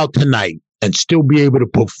talked about tonight, and still be able to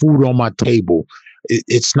put food on my table,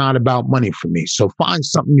 it's not about money for me. So find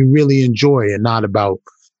something you really enjoy and not about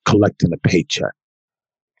collecting a paycheck.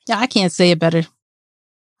 Yeah, I can't say it better.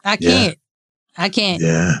 I can't.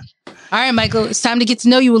 Yeah. All right, Michael, it's time to get to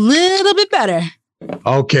know you a little bit better.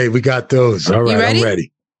 Okay, we got those. All right, I'm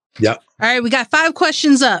ready. Yep. All right, we got 5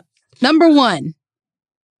 questions up. Number 1,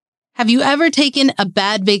 have you ever taken a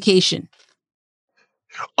bad vacation?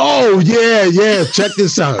 Oh, yeah. Check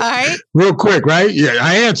this out. All right. Real quick, right? Yeah,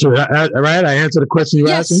 I answer it, right? I answer the question you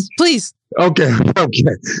asked me? Yes, please. Okay.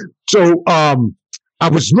 So, I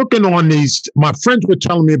was looking on these, my friends were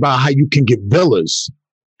telling me about how you can get villas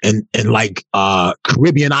in like,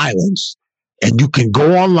 Caribbean islands, and you can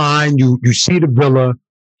go online, you see the villa,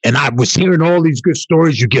 and I was hearing all these good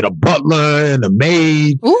stories. You get a butler and a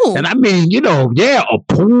maid. Ooh. And I mean, a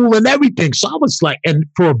pool and everything. So I was like, and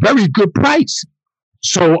for a very good price.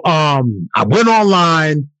 So, I went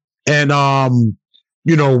online and, I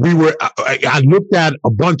looked at a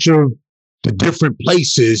bunch of the different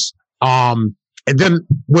places. And then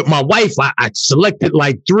with my wife, I selected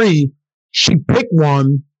like 3. She picked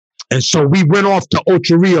one. And so we went off to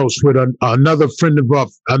Ocho Rios with another friend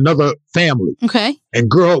of another family. Okay. And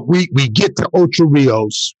girl, we get to Ocho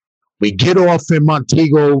Rios. We get off in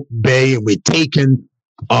Montego Bay, and we're taking,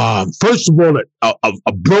 first of all,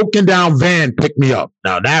 a broken down van picked me up.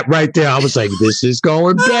 Now that right there, I was like, this is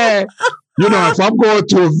going bad. If I'm going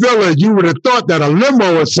to a villa, you would have thought that a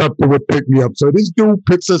limo or something would pick me up. So this dude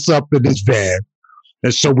picks us up in this van.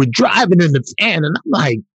 And so we're driving in the van, and I'm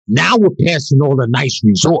like, now we're passing all the nice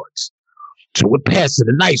resorts. So we're passing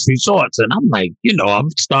the nice resorts, and I'm like, I'm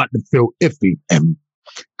starting to feel iffy. And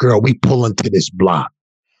girl, we pull into this block.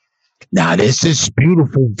 Now, this is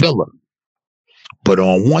beautiful villa, but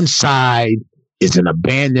on one side is an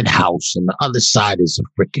abandoned house, and the other side is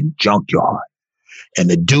a freaking junkyard. And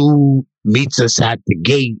the dude meets us at the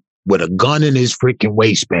gate with a gun in his freaking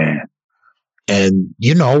waistband. And,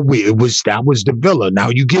 that was the villa. Now,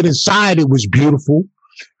 you get inside, it was beautiful.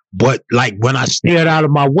 But like when I stared out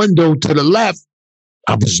of my window to the left,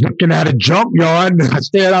 I was looking at a junkyard, and I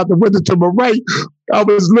stared out the window to my right. I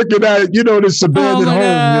was looking at, this abandoned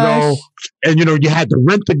home, and, you had to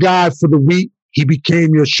rent the guy for the week. He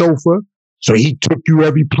became your chauffeur. So he took you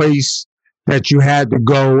every place that you had to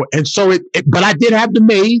go. And so but I did have the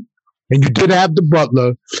maid. and you did have the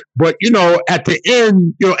butler, but at the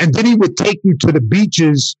end, and then he would take you to the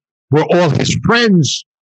beaches where all his friends,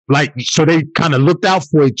 so they kind of looked out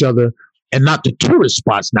for each other and not the tourist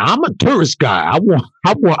spots. Now I'm a tourist guy.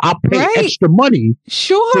 I'll pay extra money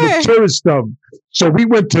for the tourist stuff. So we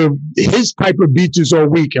went to his type of beaches all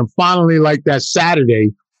week, and finally, like that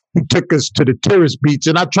Saturday, he took us to the tourist beach,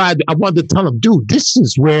 and I wanted to tell him, dude, this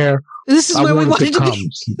is where we wanted to come.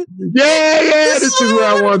 Yeah, this is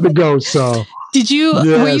where I wanted to go. So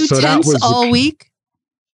were you tense all week?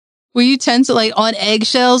 Were you tense, like on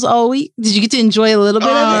eggshells all week? Did you get to enjoy a little bit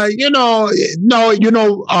of it?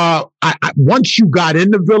 Once you got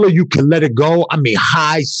in the villa, you can let it go. I mean,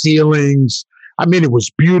 high ceilings. I mean, it was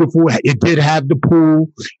beautiful. It did have the pool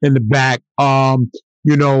in the back. But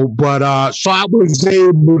so I was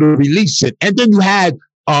able to release it. And then you had,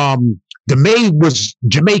 the maid was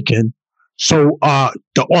Jamaican. So,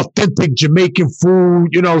 the authentic Jamaican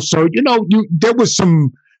food, there was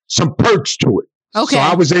some perks to it. Okay. So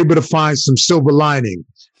I was able to find some silver lining.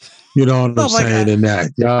 You know what I'm saying? In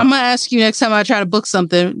that. Yeah. I'm going to ask you next time I try to book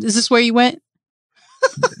something. Is this where you went?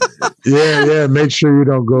 Yeah. Make sure you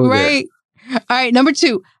don't go there. Right. All right. Number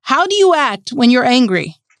 2, how do you act when you're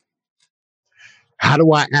angry? How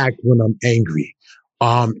do I act when I'm angry?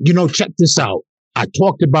 Check this out. I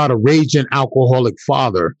talked about a raging alcoholic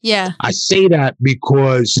father. Yeah. I say that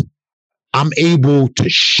because I'm able to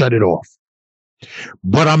shut it off.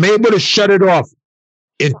 But I'm able to shut it off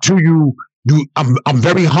until I'm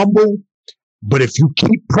very humble. But if you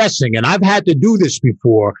keep pressing, and I've had to do this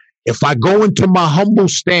before, if I go into my humble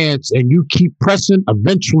stance and you keep pressing,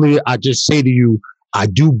 eventually I just say to you, I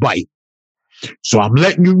do bite. So I'm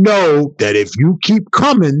letting you know that if you keep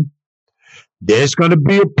coming, there's going to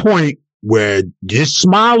be a point where this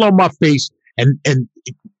smile on my face and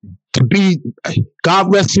to be,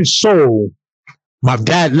 God rest his soul, my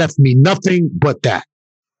dad left me nothing but that.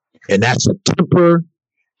 And that's a temper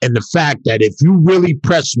and the fact that if you really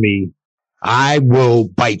press me, I will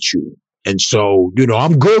bite you. And so,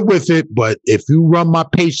 I'm good with it, but if you run my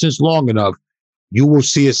patience long enough, you will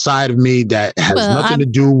see a side of me that has nothing to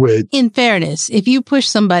do with... In fairness, if you push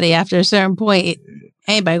somebody after a certain point,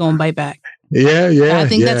 anybody going to bite back. Yeah. I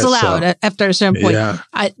think that's allowed after a certain point. Yeah.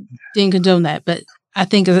 I didn't condone that, but I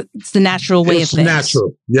think it's the natural way of things. It's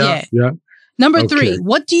natural. Yeah. Number 3,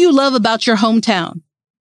 what do you love about your hometown?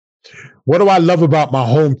 What do I love about my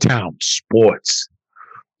hometown? Sports.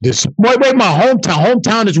 Wait, my hometown.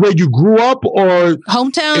 Hometown is where you grew up, or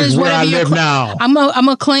hometown is where I live now. I'm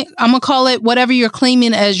gonna call it whatever you're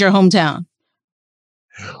claiming as your hometown.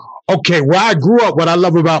 Okay, where I grew up, what I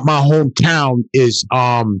love about my hometown is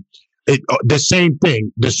the same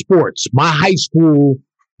thing, the sports. My high school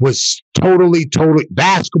was totally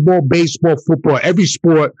basketball, baseball, football, every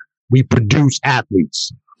sport. We produced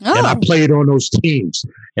athletes. Oh. And I played on those teams.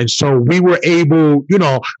 And so we were able,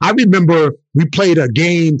 I remember we played a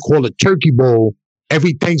game called a Turkey Bowl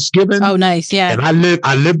every Thanksgiving. Oh, nice. Yeah. And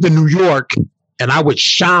I lived in New York, and I would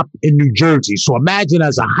shop in New Jersey. So imagine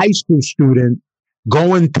as a high school student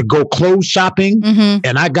going to go clothes shopping,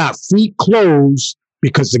 and I got free clothes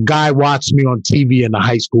because the guy watched me on TV in the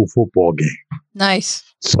high school football game. Nice.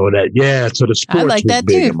 So the sports was big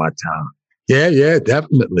too. In my town. Yeah,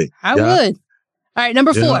 definitely. I would. All right,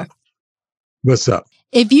 number 4. What's up?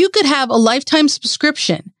 If you could have a lifetime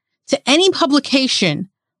subscription to any publication,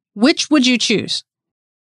 which would you choose?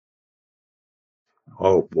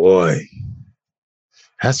 Oh, boy.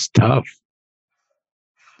 That's tough.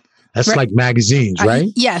 That's like magazines,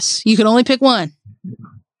 right? Yes. You can only pick one.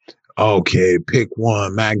 Okay, pick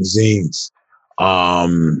one. Magazines.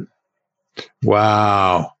 Wow.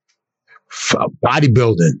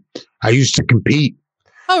 Bodybuilding. I used to compete.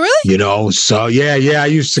 Oh, really? So yeah, I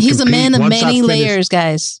used to compete. He's a man of many layers,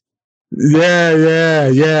 guys.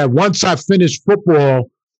 Yeah. Once I finished football,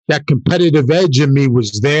 that competitive edge in me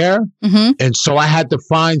was there. And so I had to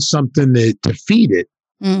find something to feed it.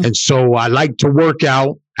 And so I like to work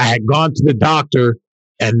out. I had gone to the doctor,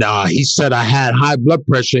 and he said I had high blood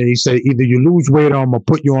pressure. And he said, either you lose weight or I'm going to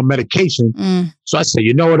put you on medication. So I said,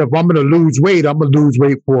 you know what? If I'm going to lose weight, I'm going to lose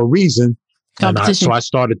weight for a reason. So I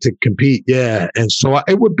started to compete. Yeah. And so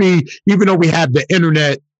it would be, even though we have the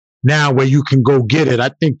internet now where you can go get it, I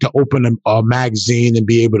think to open a magazine and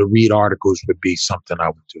be able to read articles would be something I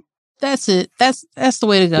would do. That's it. That's the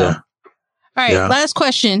way to go. Yeah. All right. Yeah. Last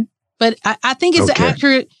question, but I think it's an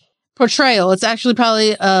accurate portrayal. It's actually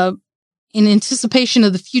probably in anticipation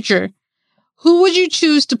of the future. Who would you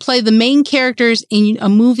choose to play the main characters in a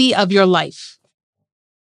movie of your life?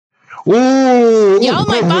 Ooh, y'all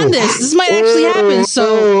might find this. This might actually happen.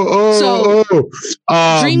 So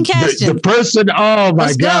Dreamcasting. The person. Oh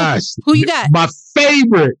my gosh! Who you got? My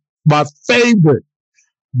favorite.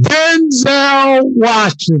 Denzel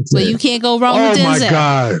Washington. Well, you can't go wrong with Denzel. Oh my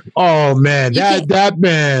God! Oh man, that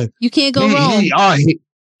man. You can't go wrong.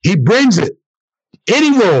 He brings it.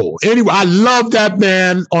 Any role. I love that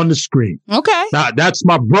man on the screen. Okay. Now, that's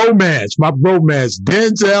my bromance.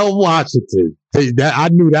 Denzel Washington. I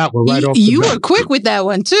knew that one right off the bat. You were quick with that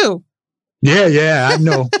one too. Yeah,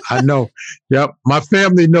 I know. Yep, my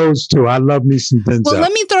family knows too. I love me some Denzel. Well,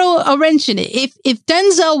 let me throw a wrench in it. If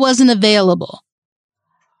Denzel wasn't available,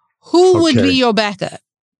 who would be your backup?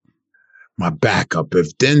 My backup.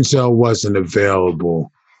 If Denzel wasn't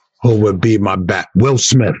available, who would be my Will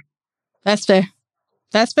Smith. That's fair.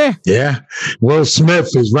 Yeah. Will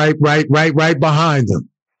Smith is right behind him.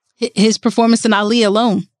 His performance in Ali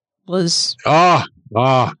alone was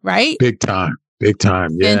right? Big time. Yeah,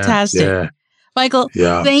 fantastic. Yeah. Michael,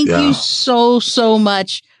 thank you so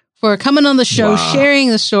much for coming on the show, sharing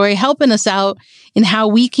the story, helping us out in how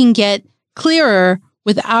we can get clearer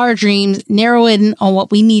with our dreams, narrow in on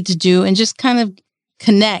what we need to do, and just kind of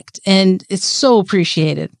connect. And it's so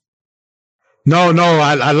appreciated. No,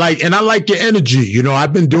 I like your energy. You know,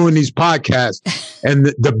 I've been doing these podcasts, and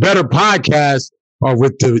the better podcasts are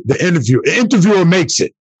with the interview. The interviewer makes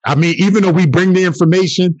it. I mean, even though we bring the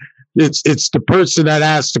information, it's the person that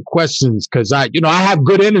asks the questions, because I have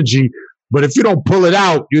good energy, but if you don't pull it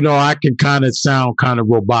out, I can kind of sound kind of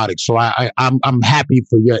robotic. So I'm happy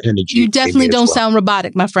for your energy. You definitely don't sound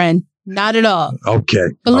robotic, my friend. Not at all. Okay.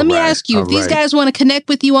 But let me ask you, if these guys want to connect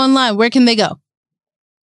with you online, where can they go?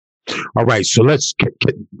 All right, so let's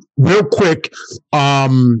real quick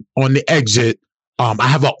on the exit. I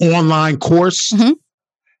have an online course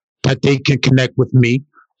that they can connect with me,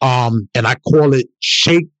 and I call it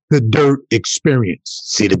Shake the Dirt Experience.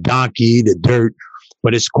 See the donkey, the dirt,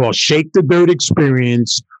 but it's called Shake the Dirt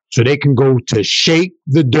Experience. So they can go to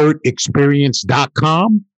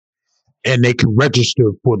shakethedirtexperience.com and they can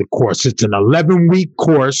register for the course. It's an 11-week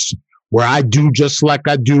course where I do just like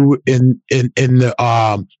I do in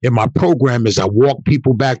my program, is I walk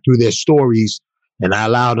people back through their stories and I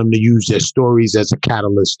allow them to use their stories as a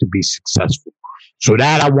catalyst to be successful. So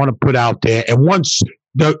that I want to put out there. And once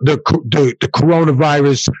the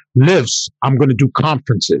coronavirus lifts, I'm going to do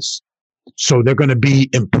conferences. So they're going to be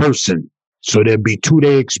in person. So there'll be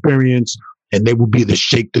 2-day experience, and they will be the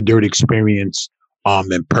Shake the Dirt Experience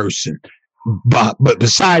in person. But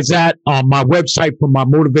besides that, my website for my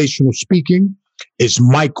motivational speaking is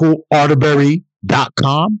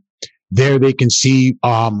michaelarterbury.com. There they can see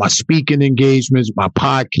my speaking engagements, my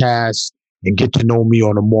podcasts, and get to know me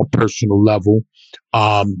on a more personal level.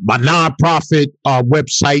 My nonprofit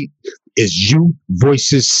website is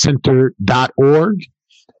youthvoicescenter.org.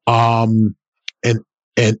 And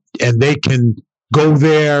they can go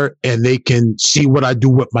there and they can see what I do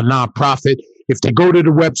with my nonprofit. If they go to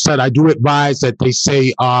the website, I do advise that they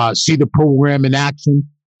say, see the program in action,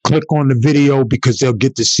 click on the video, because they'll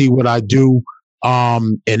get to see what I do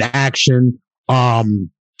in action. I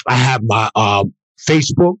have my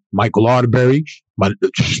Facebook, Michael Arterbury.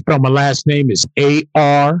 Spell my last name is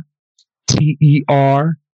ARTERBERRY.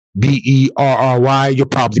 You'll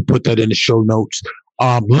probably put that in the show notes.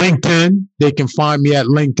 LinkedIn, they can find me at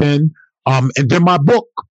LinkedIn. And then my book,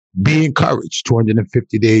 Be Encouraged,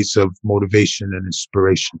 250 Days of Motivation and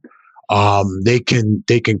Inspiration. They can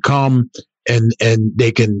come and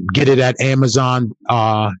they can get it at Amazon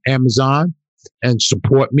and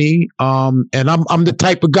support me. And I'm the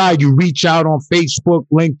type of guy, you reach out on Facebook,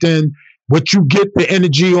 LinkedIn, what you get the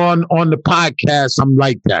energy on the podcast. I'm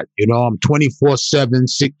like that, I'm 24/7,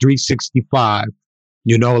 365.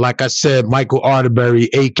 Like I said, Michael Arterbury,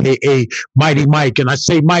 AKA Mighty Mike. And I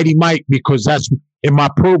say Mighty Mike because that's in my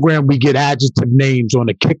program, we get adjective names on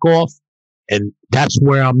the kickoff. And that's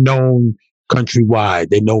where I'm known countrywide.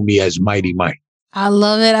 They know me as Mighty Mike. I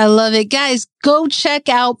love it. I love it. Guys, go check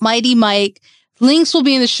out Mighty Mike. Links will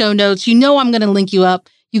be in the show notes. I'm going to link you up.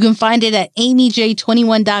 You can find it at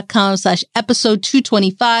amyj21.com/episode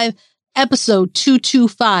 225. Episode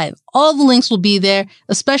 225. All the links will be there,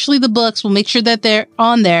 especially the books. We'll make sure that they're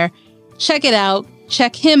on there. Check it out.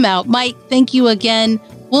 Check him out. Mike, thank you again.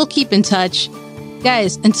 We'll keep in touch.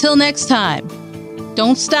 Guys, until next time,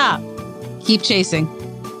 don't stop. Keep chasing.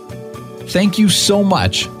 Thank you so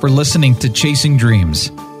much for listening to Chasing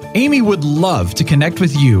Dreams. Amy would love to connect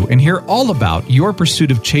with you and hear all about your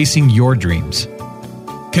pursuit of chasing your dreams.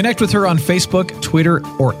 Connect with her on Facebook, Twitter,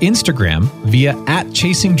 or Instagram via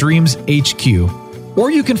 @ChasingDreamsHQ. Or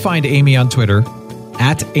you can find Amy on Twitter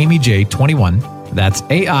 @AmyJ21 That's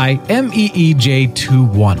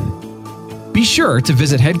AIMEEJ21. Be sure to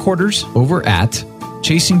visit headquarters over at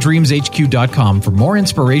ChasingDreamsHQ.com for more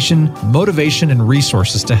inspiration, motivation, and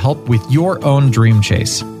resources to help with your own dream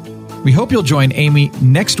chase. We hope you'll join Amy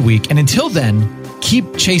next week, and until then,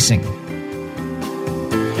 keep chasing.